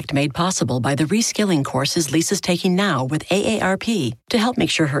second act made possible by the reskilling courses Lisa's taking now with AARP to help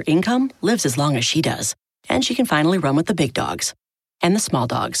make sure her income lives as long as she does. And she can finally run with the big dogs. And the small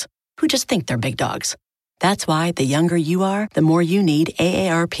dogs, who just think they're big dogs. That's why the younger you are, the more you need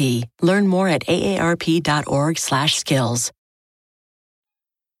AARP. Learn more at aarp.org/skills.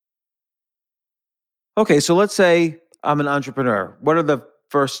 Okay, so let's say I'm an entrepreneur. What are the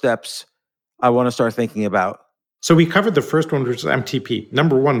first steps I want to start thinking about? So we covered the first one, which is MTP.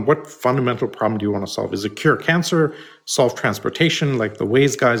 Number one, what fundamental problem do you want to solve? Is it cure cancer, solve transportation like the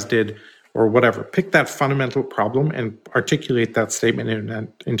Waze guys did, or whatever? Pick that fundamental problem and articulate that statement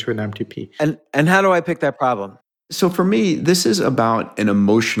into an MTP. And how do I pick that problem? So for me, this is about an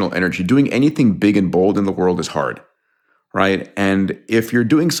emotional energy. Doing anything big and bold in the world is hard, right? And if you're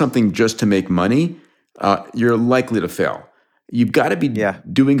doing something just to make money, you're likely to fail. You've got to be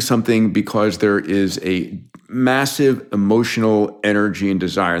doing something because there is a massive emotional energy and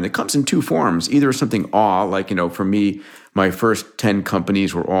desire. And it comes in two forms. Either something awe, like, for me, my first 10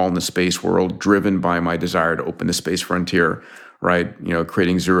 companies were all in the space world, driven by my desire to open the space frontier, right?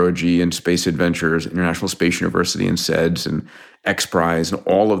 Creating Zero G and Space Adventures, International Space University and SEDS and XPRIZE, and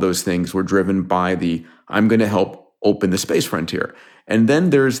all of those things were driven by I'm going to help open the space frontier. And then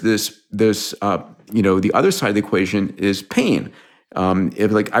there's the other side of the equation is pain.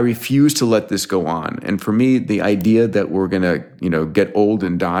 I refuse to let this go on. And for me, the idea that we're going to, get old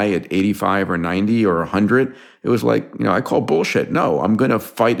and die at 85 or 90 or 100, it was I call bullshit. No, I'm going to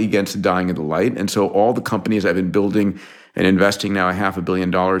fight against dying in the light. And so all the companies I've been building and investing now $500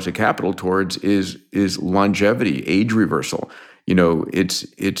 million of capital towards is longevity, age reversal.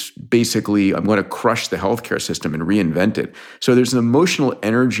 It's basically, I'm going to crush the healthcare system and reinvent it. So there's an emotional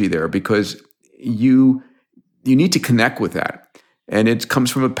energy there because you need to connect with that. And it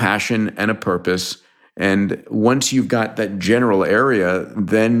comes from a passion and a purpose. And once you've got that general area,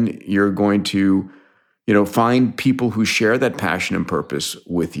 then you're going to, find people who share that passion and purpose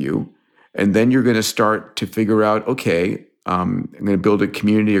with you. And then you're going to start to figure out, okay, I'm going to build a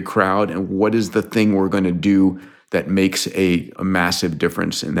community, a crowd, and what is the thing we're going to do that makes a massive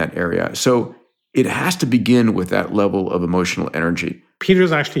difference in that area. So it has to begin with that level of emotional energy.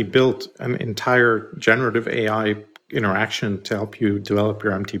 Peter's actually built an entire generative AI interaction to help you develop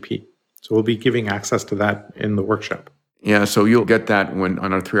your MTP. So we'll be giving access to that in the workshop. Yeah, so you'll get that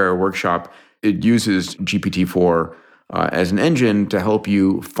on our 3-hour workshop. It uses GPT-4 as an engine to help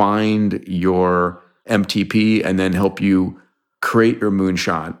you find your MTP and then help you create your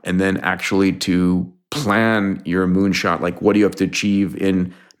moonshot and then actually to plan your moonshot. Like, what do you have to achieve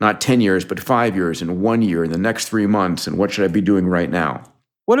in not 10 years, but 5 years, in 1 year, in the next 3 months, and what should I be doing right now?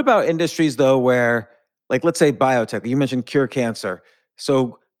 What about industries, though, where, let's say biotech, you mentioned cure cancer.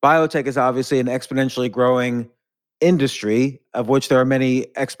 So biotech is obviously an exponentially growing industry, of which there are many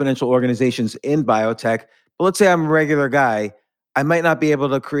exponential organizations in biotech. But let's say I'm a regular guy. I might not be able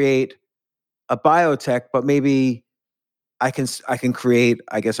to create a biotech, but maybe I can create,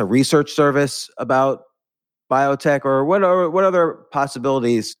 I guess, a research service about biotech, or what other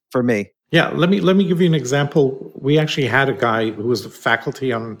possibilities for me? Yeah, let me give you an example. We actually had a guy who was a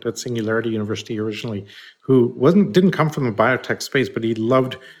faculty at Singularity University originally, who didn't come from the biotech space, but he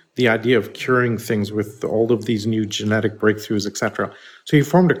loved the idea of curing things with all of these new genetic breakthroughs, etc. So he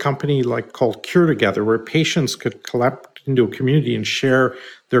formed a company called Cure Together, where patients could collaborate into a community and share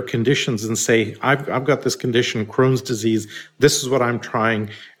their conditions and say, I've got this condition, Crohn's disease, this is what I'm trying.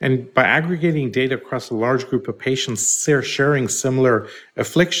 And by aggregating data across a large group of patients sharing similar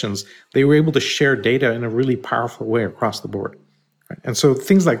afflictions, they were able to share data in a really powerful way across the board. Right? And so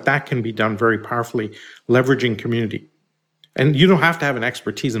things like that can be done very powerfully, leveraging community. And you don't have to have an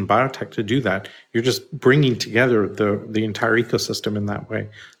expertise in biotech to do that. You're just bringing together the entire ecosystem in that way.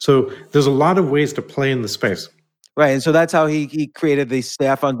 So there's a lot of ways to play in the space. Right. And so that's how he created the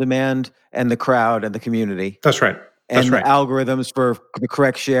staff on demand and the crowd and the community. That's right. And the algorithms for the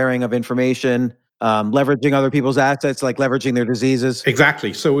correct sharing of information, leveraging other people's assets, like leveraging their diseases.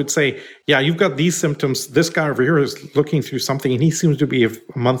 Exactly. So it's say, yeah, you've got these symptoms. This guy over here is looking through something, and he seems to be a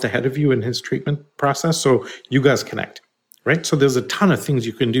month ahead of you in his treatment process. So you guys connect. Right? So there's a ton of things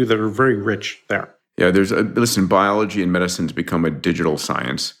you can do that are very rich there. Yeah, listen, biology and medicine's become a digital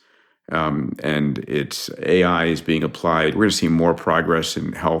science, and it's AI is being applied. We're going to see more progress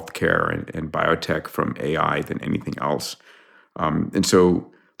in healthcare and biotech from AI than anything else. And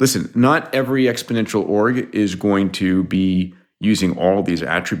so, listen, not every exponential org is going to be using all these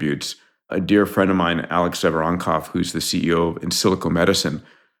attributes. A dear friend of mine, Alex Severankov, who's the CEO of In Silico Medicine,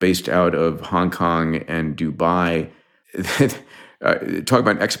 based out of Hong Kong and Dubai, talk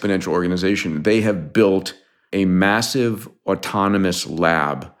about an exponential organization. They have built a massive autonomous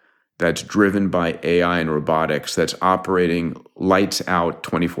lab that's driven by AI and robotics that's operating lights out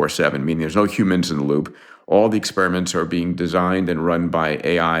 24/7, meaning there's no humans in the loop. All the experiments are being designed and run by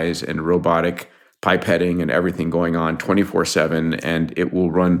AIs and robotic pipetting and everything going on 24/7, and it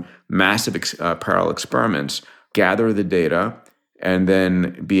will run massive parallel experiments, gather the data, and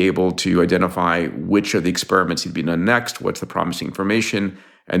then be able to identify which of the experiments need to be done next, what's the promising information,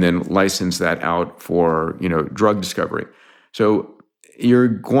 and then license that out for drug discovery. So you're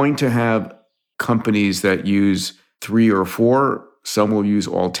going to have companies that use 3 or 4, some will use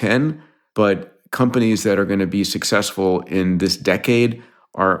all 10, but companies that are going to be successful in this decade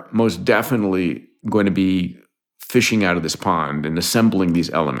are most definitely going to be fishing out of this pond and assembling these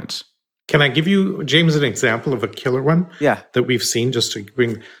elements. Can I give you, James, an example of a killer one? Yeah. That we've seen just to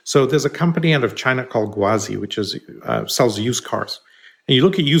bring. So there's a company out of China called Guazi, which is sells used cars. And you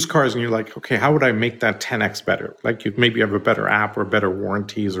look at used cars and you're like, okay, how would I make that 10x better? Like you maybe have a better app or better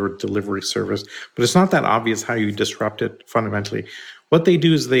warranties or delivery service, but it's not that obvious how you disrupt it fundamentally. What they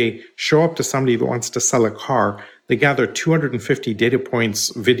do is they show up to somebody that wants to sell a car. They gather 250 data points,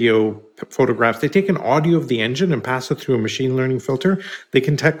 video, photographs. They take an audio of the engine and pass it through a machine learning filter. They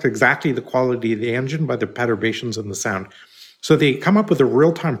can detect exactly the quality of the engine by the perturbations in the sound. So they come up with a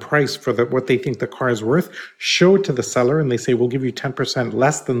real-time price for what they think the car is worth, show it to the seller, and they say, we'll give you 10%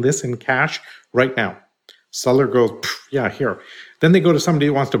 less than this in cash right now. Seller goes, yeah, here. Then they go to somebody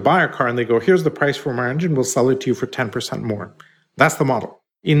who wants to buy a car, and they go, here's the price for our engine. We'll sell it to you for 10% more. That's the model.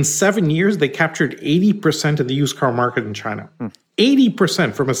 In 7 years, they captured 80% of the used car market in China.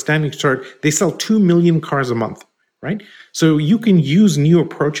 80% from a standing start. They sell 2 million cars a month, right? So you can use new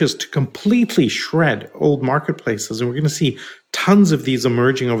approaches to completely shred old marketplaces. And we're going to see tons of these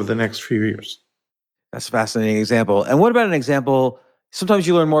emerging over the next few years. That's a fascinating example. And what about an example? Sometimes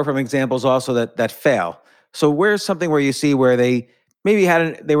you learn more from examples also that fail. So where's something where you see where they maybe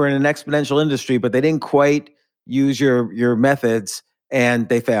they were in an exponential industry, but they didn't quite use your methods and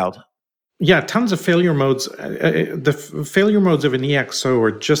they failed? Yeah, tons of failure modes. The failure modes of an EXO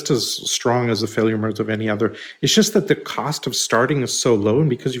are just as strong as the failure modes of any other. It's just that the cost of starting is so low, and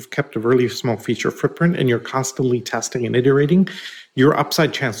because you've kept a really small feature footprint and you're constantly testing and iterating, your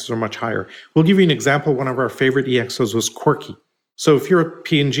upside chances are much higher. We'll give you an example. One of our favorite EXOs was Quirky. So if you're a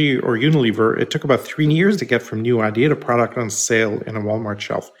P&G or Unilever, it took about 3 years to get from new idea to product on sale in a Walmart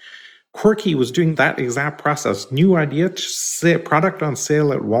shelf. Quirky was doing that exact process, new idea to product on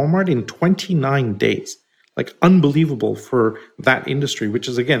sale at Walmart in 29 days. Like unbelievable for that industry, which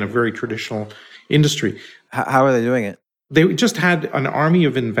is, again, a very traditional industry. How are they doing it? They just had an army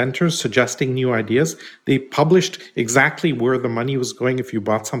of inventors suggesting new ideas. They published exactly where the money was going. If you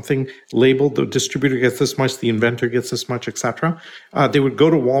bought something labeled, the distributor gets this much, the inventor gets this much, etc. They would go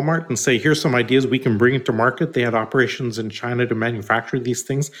to Walmart and say, here's some ideas, we can bring it to market. They had operations in China to manufacture these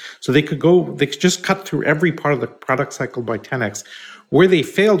things. So they could just cut through every part of the product cycle by 10x. Where they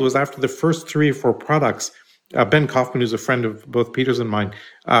failed was after the first 3 or 4 products. Ben Kaufman, who's a friend of both Peter's and mine,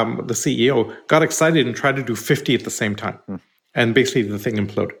 the CEO, got excited and tried to do 50 at the same time. And basically the thing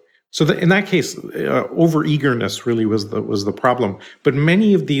imploded. So in that case, over-eagerness really was the problem. But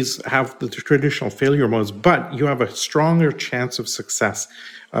many of these have the traditional failure modes, but you have a stronger chance of success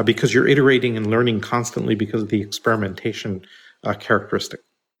because you're iterating and learning constantly because of the experimentation characteristic.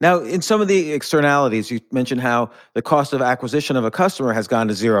 Now, in some of the externalities, you mentioned how the cost of acquisition of a customer has gone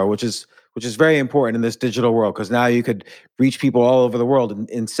to zero, which is very important in this digital world because now you could reach people all over the world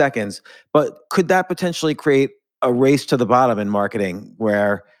in seconds. But could that potentially create a race to the bottom in marketing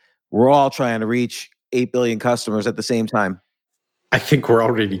where we're all trying to reach 8 billion customers at the same time? I think we're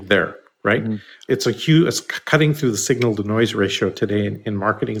already there, right? Mm-hmm. It's cutting through the signal to noise ratio today in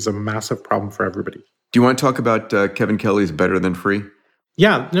marketing is a massive problem for everybody. Do you want to talk about Kevin Kelly's Better Than Free?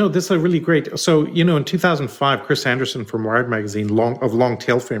 Yeah, no, this is really great. So, in 2005, Chris Anderson from Wired magazine, of long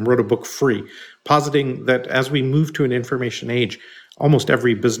tail fame, wrote a book, Free, positing that as we move to an information age, almost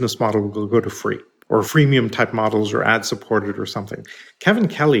every business model will go to free, or freemium type models or ad supported or something. Kevin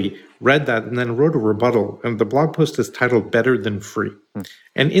Kelly read that and then wrote a rebuttal, and the blog post is titled Better Than Free.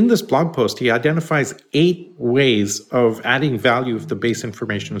 And in this blog post, he identifies 8 ways of adding value if the base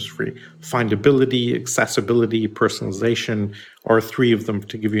information is free. Findability, accessibility, personalization are 3 of them,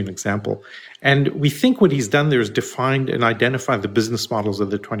 to give you an example. And we think what he's done there is defined and identified the business models of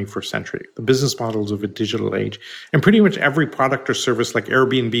the 21st century, the business models of a digital age. And pretty much every product or service, like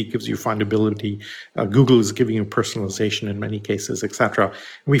Airbnb gives you findability, Google is giving you personalization in many cases, etc. And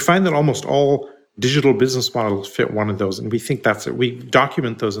we find that almost all digital business models fit one of those. And we think that's it. We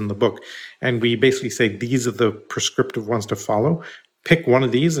document those in the book. And we basically say these are the prescriptive ones to follow. Pick one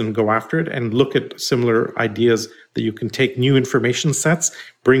of these and go after it and look at similar ideas that you can take new information sets,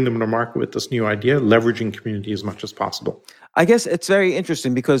 bring them to market with this new idea, leveraging community as much as possible. I guess it's very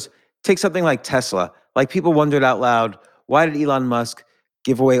interesting because take something like Tesla. Like people wondered out loud, why did Elon Musk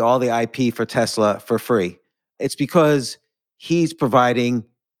give away all the IP for Tesla for free? It's because he's providing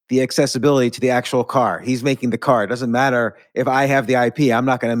the accessibility to the actual car. He's making the car. It doesn't matter if I have the IP. I'm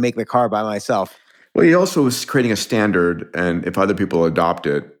not going to make the car by myself. Well, he also is creating a standard, and if other people adopt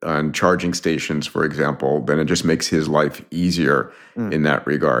it on charging stations, for example, then it just makes his life easier in that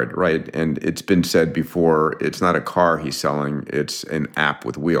regard, right? And it's been said before, it's not a car he's selling, it's an app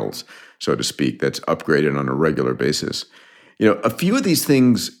with wheels, so to speak, that's upgraded on a regular basis. A few of these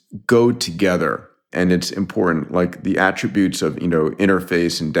things go together, and it's important, like the attributes of,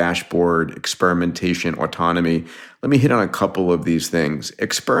 interface and dashboard, experimentation, autonomy. Let me hit on a couple of these things.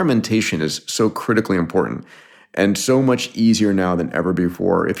 Experimentation is so critically important and so much easier now than ever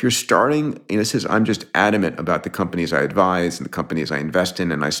before. If you're starting, I'm just adamant about the companies I advise and the companies I invest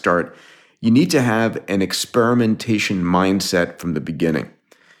in and you need to have an experimentation mindset from the beginning.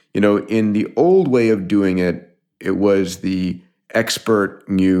 In the old way of doing it, it was the expert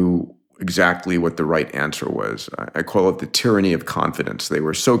knew exactly what the right answer was. I call it the tyranny of confidence. They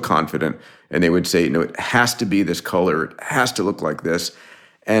were so confident, and they would say, it has to be this color, it has to look like this.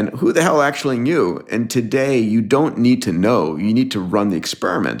 And who the hell actually knew? And today, you don't need to know. You need to run the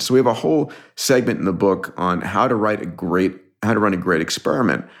experiment. So we have a whole segment in the book on how to run a great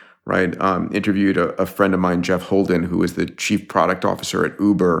experiment. Right? Interviewed a friend of mine, Jeff Holden, who is the chief product officer at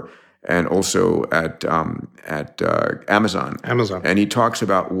Uber and also at Amazon. And he talks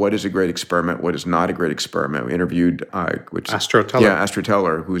about what is a great experiment, what is not a great experiment. We interviewed Astro Teller. Yeah, Astro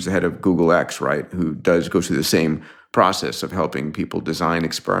Teller, who's the head of Google X, right? Who goes through the same process of helping people design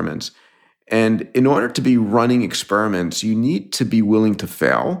experiments. And in order to be running experiments, you need to be willing to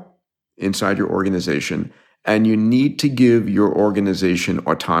fail inside your organization, and you need to give your organization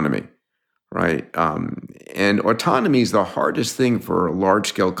autonomy. Right. And autonomy is the hardest thing for a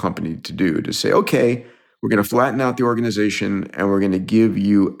large-scale company to do, to say, okay, we're going to flatten out the organization and we're going to give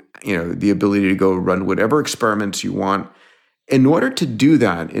you, the ability to go run whatever experiments you want. In order to do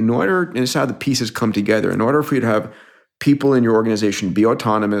that, and it's how the pieces come together, in order for you to have people in your organization be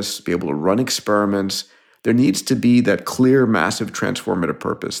autonomous, be able to run experiments, there needs to be that clear, massive transformative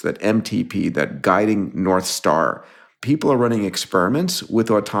purpose, that MTP, that guiding North Star. People are running experiments with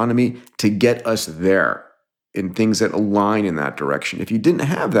autonomy to get us there in things that align in that direction. If you didn't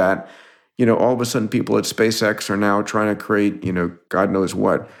have that, all of a sudden people at SpaceX are now trying to create, God knows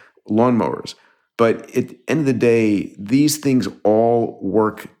what, lawnmowers. But at the end of the day, these things all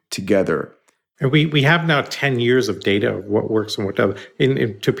work together. And we have now 10 years of data of what works and what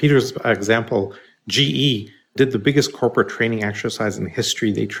doesn't. To Peter's example, GE did the biggest corporate training exercise in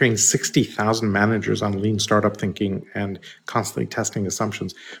history. They trained 60,000 managers on lean startup thinking and constantly testing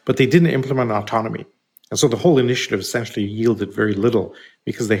assumptions, but they didn't implement autonomy. And so the whole initiative essentially yielded very little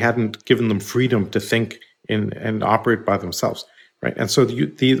because they hadn't given them freedom to think and operate by themselves. Right. And so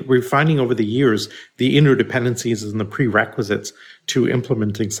we're finding over the years the interdependencies and the prerequisites to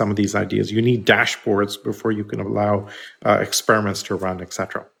implementing some of these ideas. You need dashboards before you can allow experiments to run,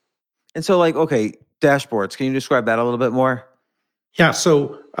 etc. And so, like, okay, dashboards. Can you describe that a little bit more? Yeah,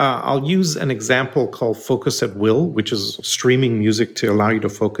 so I'll use an example called Focus at Will, which is streaming music to allow you to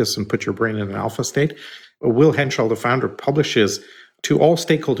focus and put your brain in an alpha state. Will Henschel, the founder, publishes to all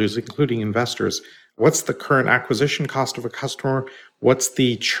stakeholders, including investors, what's the current acquisition cost of a customer? What's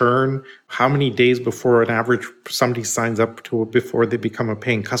the churn? How many days before an average somebody signs up to before they become a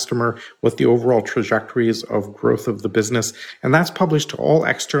paying customer? What the overall trajectory is of growth of the business? And that's published to all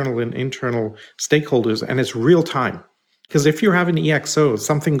external and internal stakeholders, and it's real time. Because if you have an EXO,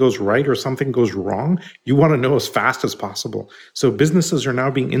 something goes right or something goes wrong, you want to know as fast as possible. So businesses are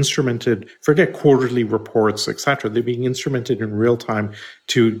now being instrumented, forget quarterly reports, et cetera. They're being instrumented in real time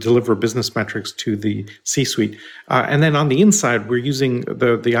to deliver business metrics to the C-suite. And then on the inside, we're using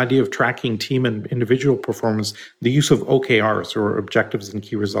the idea of tracking team and individual performance, the use of OKRs, or objectives and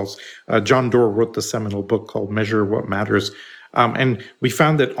key results. John Doerr wrote the seminal book called Measure What Matters. And we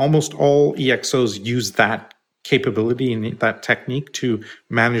found that almost all EXOs use that capability and that technique to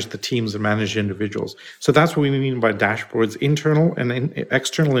manage the teams and manage individuals. So that's what we mean by dashboards, internal and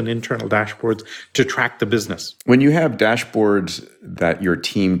external and internal dashboards to track the business. When you have dashboards that your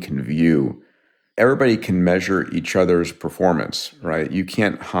team can view, everybody can measure each other's performance, right? You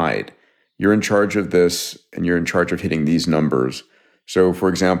can't hide. You're in charge of this and you're in charge of hitting these numbers. So for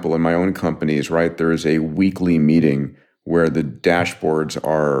example, in my own companies, right, there is a weekly meeting where the dashboards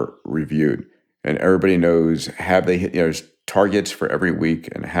are reviewed. And everybody knows, have they hit, there's targets for every week,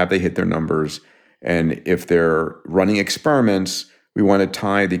 and have they hit their numbers? And if they're running experiments, we want to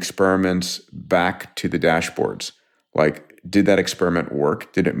tie the experiments back to the dashboards. Like, did that experiment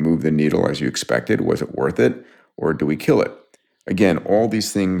work? Did it move the needle as you expected? Was it worth it? Or do we kill it? Again, all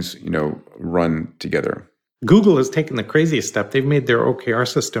these things, run together. Google has taken the craziest step. They've made their OKR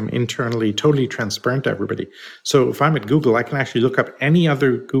system internally totally transparent to everybody. So if I'm at Google, I can actually look up any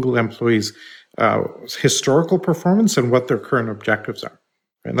other Google employee's historical performance and what their current objectives are.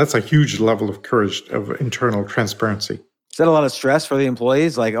 And that's a huge level of courage of internal transparency. Is that a lot of stress for the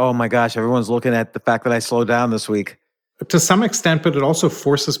employees? Like, oh my gosh, everyone's looking at the fact that I slowed down this week. To some extent, but it also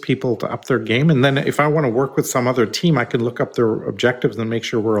forces people to up their game. And then if I want to work with some other team, I can look up their objectives and make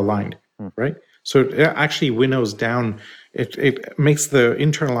sure we're aligned, right? So it actually winnows down. It makes the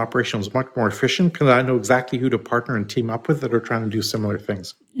internal operations much more efficient because I know exactly who to partner and team up with that are trying to do similar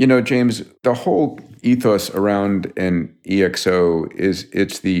things. James, the whole ethos around an EXO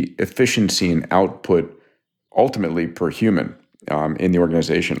it's the efficiency and output ultimately per human in the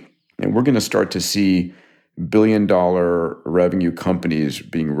organization. And we're going to start to see billion-dollar revenue companies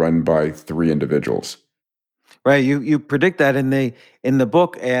being run by 3 individuals. Right. You predict that in the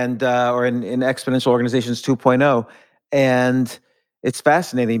book and or in Exponential Organizations 2.0. And it's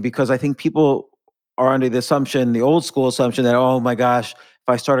fascinating because I think people are under the old school assumption that, oh my gosh, if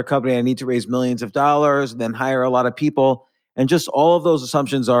I start a company, I need to raise millions of dollars and then hire a lot of people. And just all of those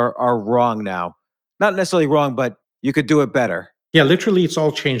assumptions are wrong now. Not necessarily wrong, but you could do it better. Yeah, literally, it's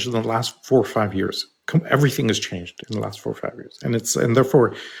all changed in the last 4 or 5 years. Everything has changed in the last 4 or 5 years. And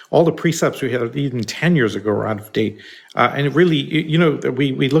therefore, all the precepts we had even 10 years ago are out of date. And it really,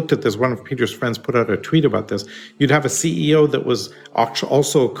 we looked at this. One of Peter's friends put out a tweet about this. You'd have a CEO that was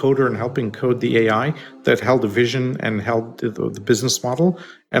also a coder and helping code the AI, that held a vision and held the business model,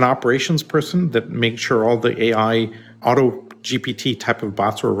 an operations person that made sure all the AI auto GPT type of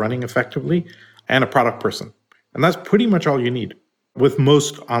bots were running effectively, and a product person. And that's pretty much all you need with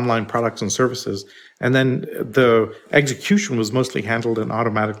most online products and services. And then the execution was mostly handled and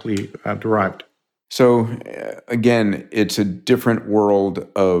automatically derived. So again, it's a different world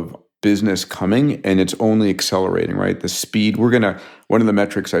of business coming, and it's only accelerating, right? The speed, one of the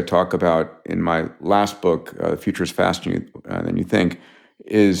metrics I talk about in my last book, The Future is Faster Than You Think,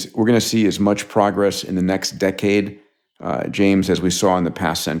 is we're going to see as much progress in the next decade, James, as we saw in the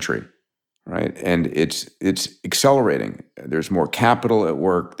past century. Right. And it's accelerating. There's more capital at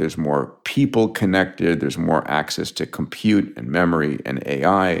work. There's more people connected. There's more access to compute and memory and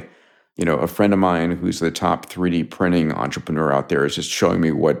AI. A friend of mine who's the top 3D printing entrepreneur out there is just showing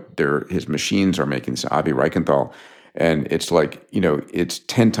me what his machines are making. This Avi Reichenthal. And it's like, it's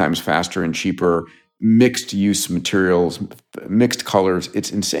 10 times faster and cheaper, mixed use materials, mixed colors.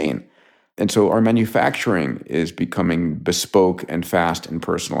 It's insane. And so our manufacturing is becoming bespoke and fast and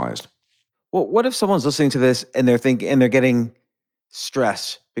personalized. Well, what if someone's listening to this and they're getting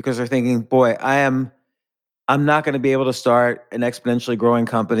stressed because they're thinking, boy, I'm not going to be able to start an exponentially growing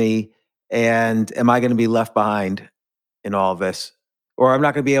company, and am I going to be left behind in all of this? Or I'm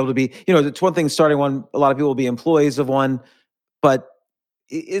not going to be able to be, it's one thing starting one, a lot of people will be employees of one, But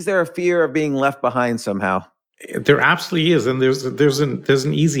is there a fear of being left behind somehow? There absolutely is, and there's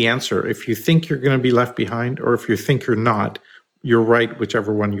an easy answer. If you think you're going to be left behind, or if you think you're not, you're right,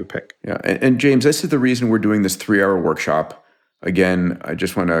 whichever one you pick. Yeah, and James, this is the reason we're doing this 3-hour workshop. Again, I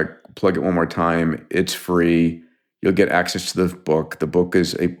just want to plug it one more time. It's free. You'll get access to the book. The book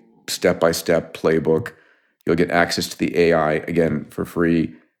is a step-by-step playbook. You'll get access to the AI, again, for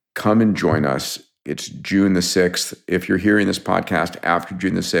free. Come and join us. It's June the 6th. If you're hearing this podcast after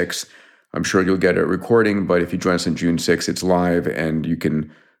June the 6th, I'm sure you'll get a recording, but if you join us on June 6th, it's live and you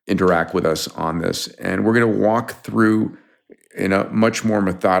can interact with us on this. And we're going to walk through in a much more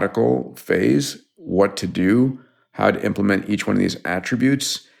methodical phase what to do, how to implement each one of these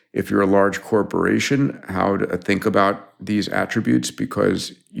attributes. If you're a large corporation, how to think about these attributes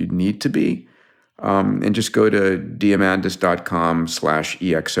because you need to be. And just go to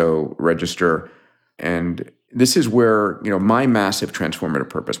diamandis.com/EXO, register. And this is where, my massive transformative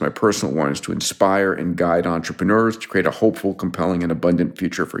purpose, my personal one, is to inspire and guide entrepreneurs to create a hopeful, compelling, and abundant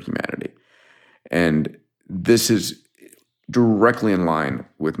future for humanity. And this is directly in line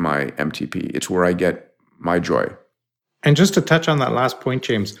with my MTP. It's where I get my joy. And just to touch on that last point,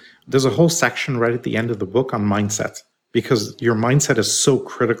 James, there's a whole section right at the end of the book on mindset, because your mindset is so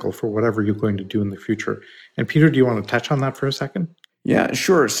critical for whatever you're going to do in the future. And Peter, do you want to touch on that for a second? Yeah,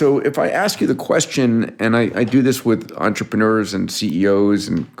 sure. So if I ask you the question, and I do this with entrepreneurs and CEOs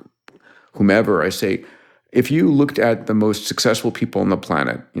and whomever, I say, if you looked at the most successful people on the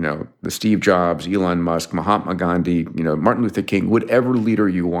planet, the Steve Jobs, Elon Musk, Mahatma Gandhi, Martin Luther King, whatever leader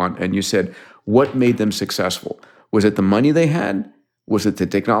you want, and you said, what made them successful? Was it the money they had? Was it the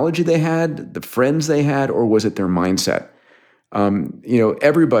technology they had, the friends they had, or was it their mindset?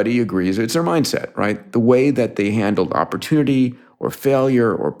 Everybody agrees it's their mindset, right? The way that they handled opportunity or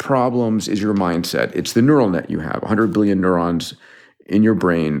failure or problems is your mindset. It's the neural net you have, 100 billion neurons in your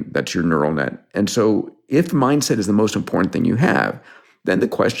brain. That's your neural net. And so if mindset is the most important thing you have, then the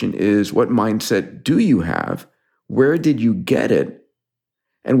question is, what mindset do you have? Where did you get it?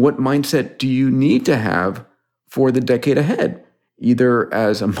 And what mindset do you need to have for the decade ahead? Either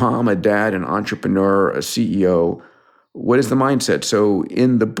as a mom, a dad, an entrepreneur, a CEO, what is the mindset? So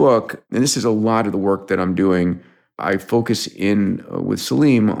in the book, and this is a lot of the work that I'm doing, I focus in with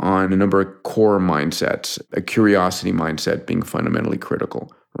Salim on a number of core mindsets, a curiosity mindset being fundamentally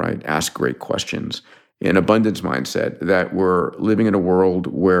critical, right? Ask great questions. An abundance mindset that we're living in a world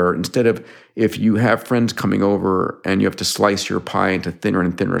where instead of if you have friends coming over and you have to slice your pie into thinner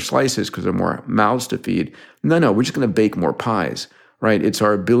and thinner slices because there are more mouths to feed, no, we're just going to bake more pies, right? It's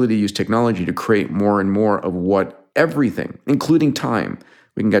our ability to use technology to create more and more of everything, including time.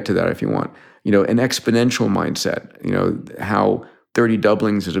 We can get to that if you want. An exponential mindset, how 30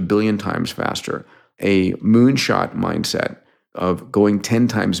 doublings is 1 billion times faster. A moonshot mindset of going 10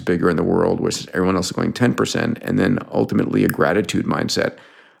 times bigger in the world, whereas everyone else is going 10%, and then ultimately a gratitude mindset.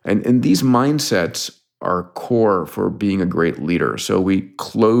 And these mindsets are core for being a great leader. So we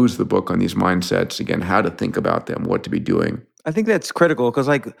close the book on these mindsets, again, how to think about them, what to be doing. I think that's critical because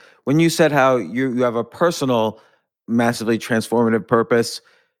when you said how you have a personal, massively transformative purpose,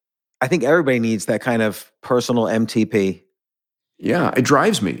 I think everybody needs that kind of personal MTP. Yeah, it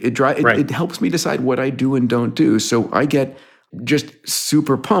drives me. It helps me decide what I do and don't do. So I get just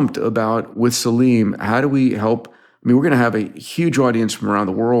super pumped about with Salim, how do we help? We're going to have a huge audience from around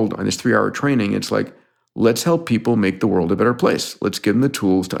the world on this 3-hour training. It's like, let's help people make the world a better place. Let's give them the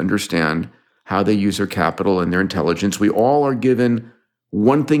tools to understand how they use their capital and their intelligence. We all are given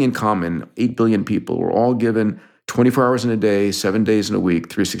one thing in common, 8 billion people. We're all given 24 hours in a day, 7 days in a week,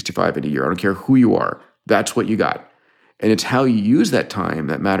 365 in a year. I don't care who you are. That's what you got. And it's how you use that time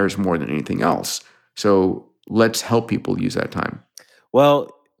that matters more than anything else. So let's help people use that time.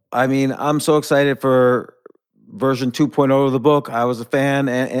 Well, I'm so excited for version 2.0 of the book. I was a fan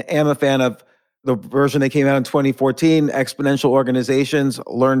and am a fan of the version that came out in 2014, Exponential Organizations.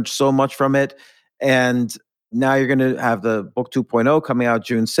 Learned so much from it. And now you're going to have the book 2.0 coming out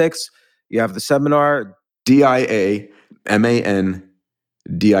June 6th. You have the seminar.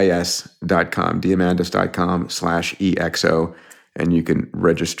 diamandis.com, and you can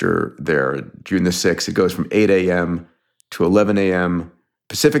register there June the 6th. It goes from 8 a.m. to 11 a.m.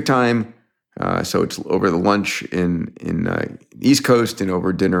 Pacific time. So it's over the lunch in East Coast and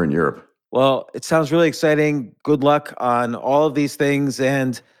over dinner in Europe. Well, it sounds really exciting. Good luck on all of these things.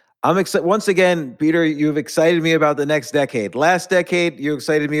 And I'm excited. Once again, Peter, you've excited me about the next decade. Last decade, you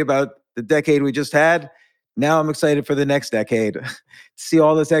excited me about the decade we just had. Now I'm excited for the next decade. See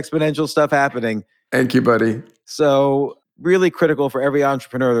all this exponential stuff happening. Thank you, buddy. So really critical for every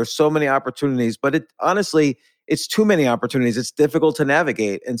entrepreneur. There's so many opportunities, but honestly, it's too many opportunities. It's difficult to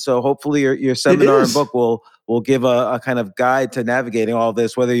navigate. And so hopefully your seminar and book will give a kind of guide to navigating all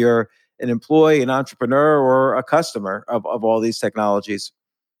this, whether you're an employee, an entrepreneur, or a customer of all these technologies.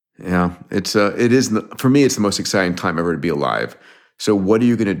 Yeah, for me, it's the most exciting time ever to be alive. So what are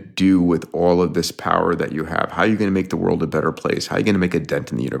you going to do with all of this power that you have? How are you going to make the world a better place? How are you going to make a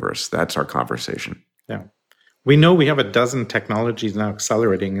dent in the universe? That's our conversation. Yeah. We know we have a dozen technologies now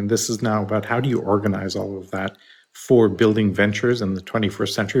accelerating, and this is now about how do you organize all of that for building ventures in the 21st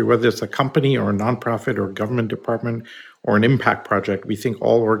century, whether it's a company or a nonprofit or a government department or an impact project. We think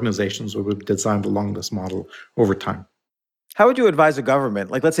all organizations will be designed along this model over time. How would you advise a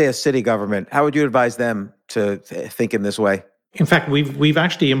government, like let's say a city government, how would you advise them to think in this way? In fact, we've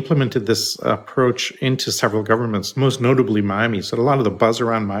actually implemented this approach into several governments, most notably Miami. So a lot of the buzz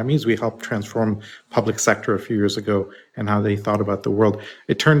around Miami is we helped transform public sector a few years ago and how they thought about the world.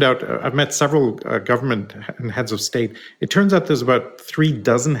 It turned out, I've met several government and heads of state. It turns out there's about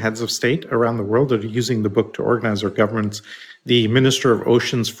 36 heads of state around the world that are using the book to organize their governments. The Minister of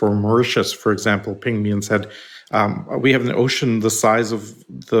Oceans for Mauritius, for example, pinged me and said, we have an ocean the size of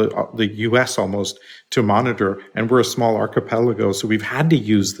the U.S. almost to monitor, and we're a small archipelago. So we've had to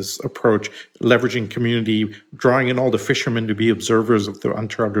use this approach, leveraging community, drawing in all the fishermen to be observers of the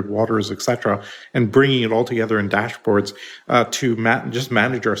uncharted waters, etc., and bringing it all together in dashboards to just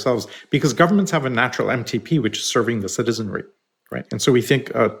manage ourselves. Because governments have a natural MTP, which is serving the citizenry. Right. And so we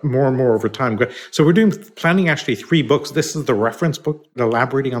think more and more over time. So we're planning actually 3 books. This is the reference book,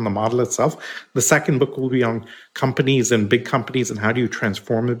 elaborating on the model itself. The second book will be on companies and big companies and how do you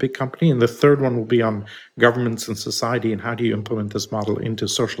transform a big company. And the third one will be on governments and society and how do you implement this model into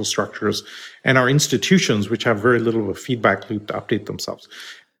social structures and our institutions, which have very little of a feedback loop to update themselves.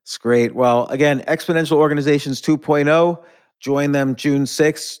 It's great. Well, again, Exponential Organizations 2.0. Join them June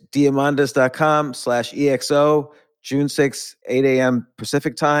 6th, diamandis.com/EXO. June 6th, 8 a.m.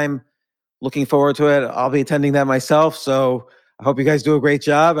 Pacific time. Looking forward to it. I'll be attending that myself. So I hope you guys do a great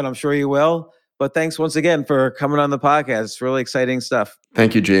job, and I'm sure you will. But thanks once again for coming on the podcast. It's really exciting stuff.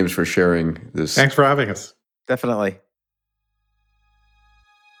 Thank you, James, for sharing this. Thanks for having us. Definitely.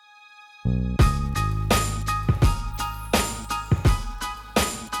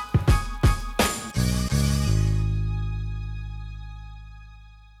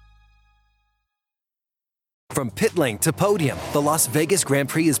 From pit lane to podium, the Las Vegas Grand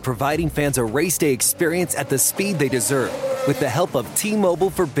Prix is providing fans a race day experience at the speed they deserve. With the help of T-Mobile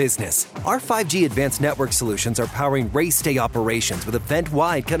for Business, our 5G advanced network solutions are powering race day operations with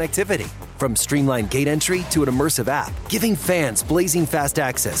event-wide connectivity. From streamlined gate entry to an immersive app, giving fans blazing fast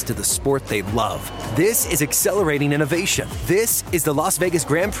access to the sport they love. This is accelerating innovation. This is the Las Vegas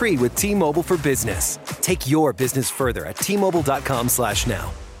Grand Prix with T-Mobile for Business. Take your business further at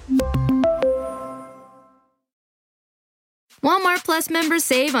T-Mobile.com/now. Walmart Plus members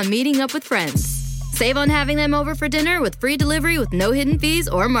save on meeting up with friends. Save on having them over for dinner with free delivery with no hidden fees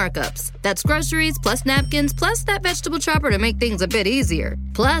or markups. That's groceries, plus napkins, plus that vegetable chopper to make things a bit easier.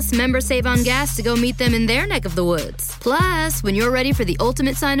 Plus, members save on gas to go meet them in their neck of the woods. Plus, when you're ready for the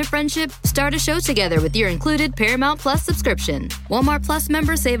ultimate sign of friendship, start a show together with your included Paramount Plus subscription. Walmart Plus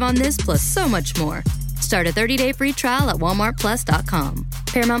members save on this plus so much more. Start a 30-day free trial at walmartplus.com.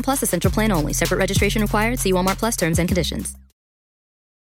 Paramount Plus Essential Plan only. Separate registration required. See Walmart Plus terms and conditions.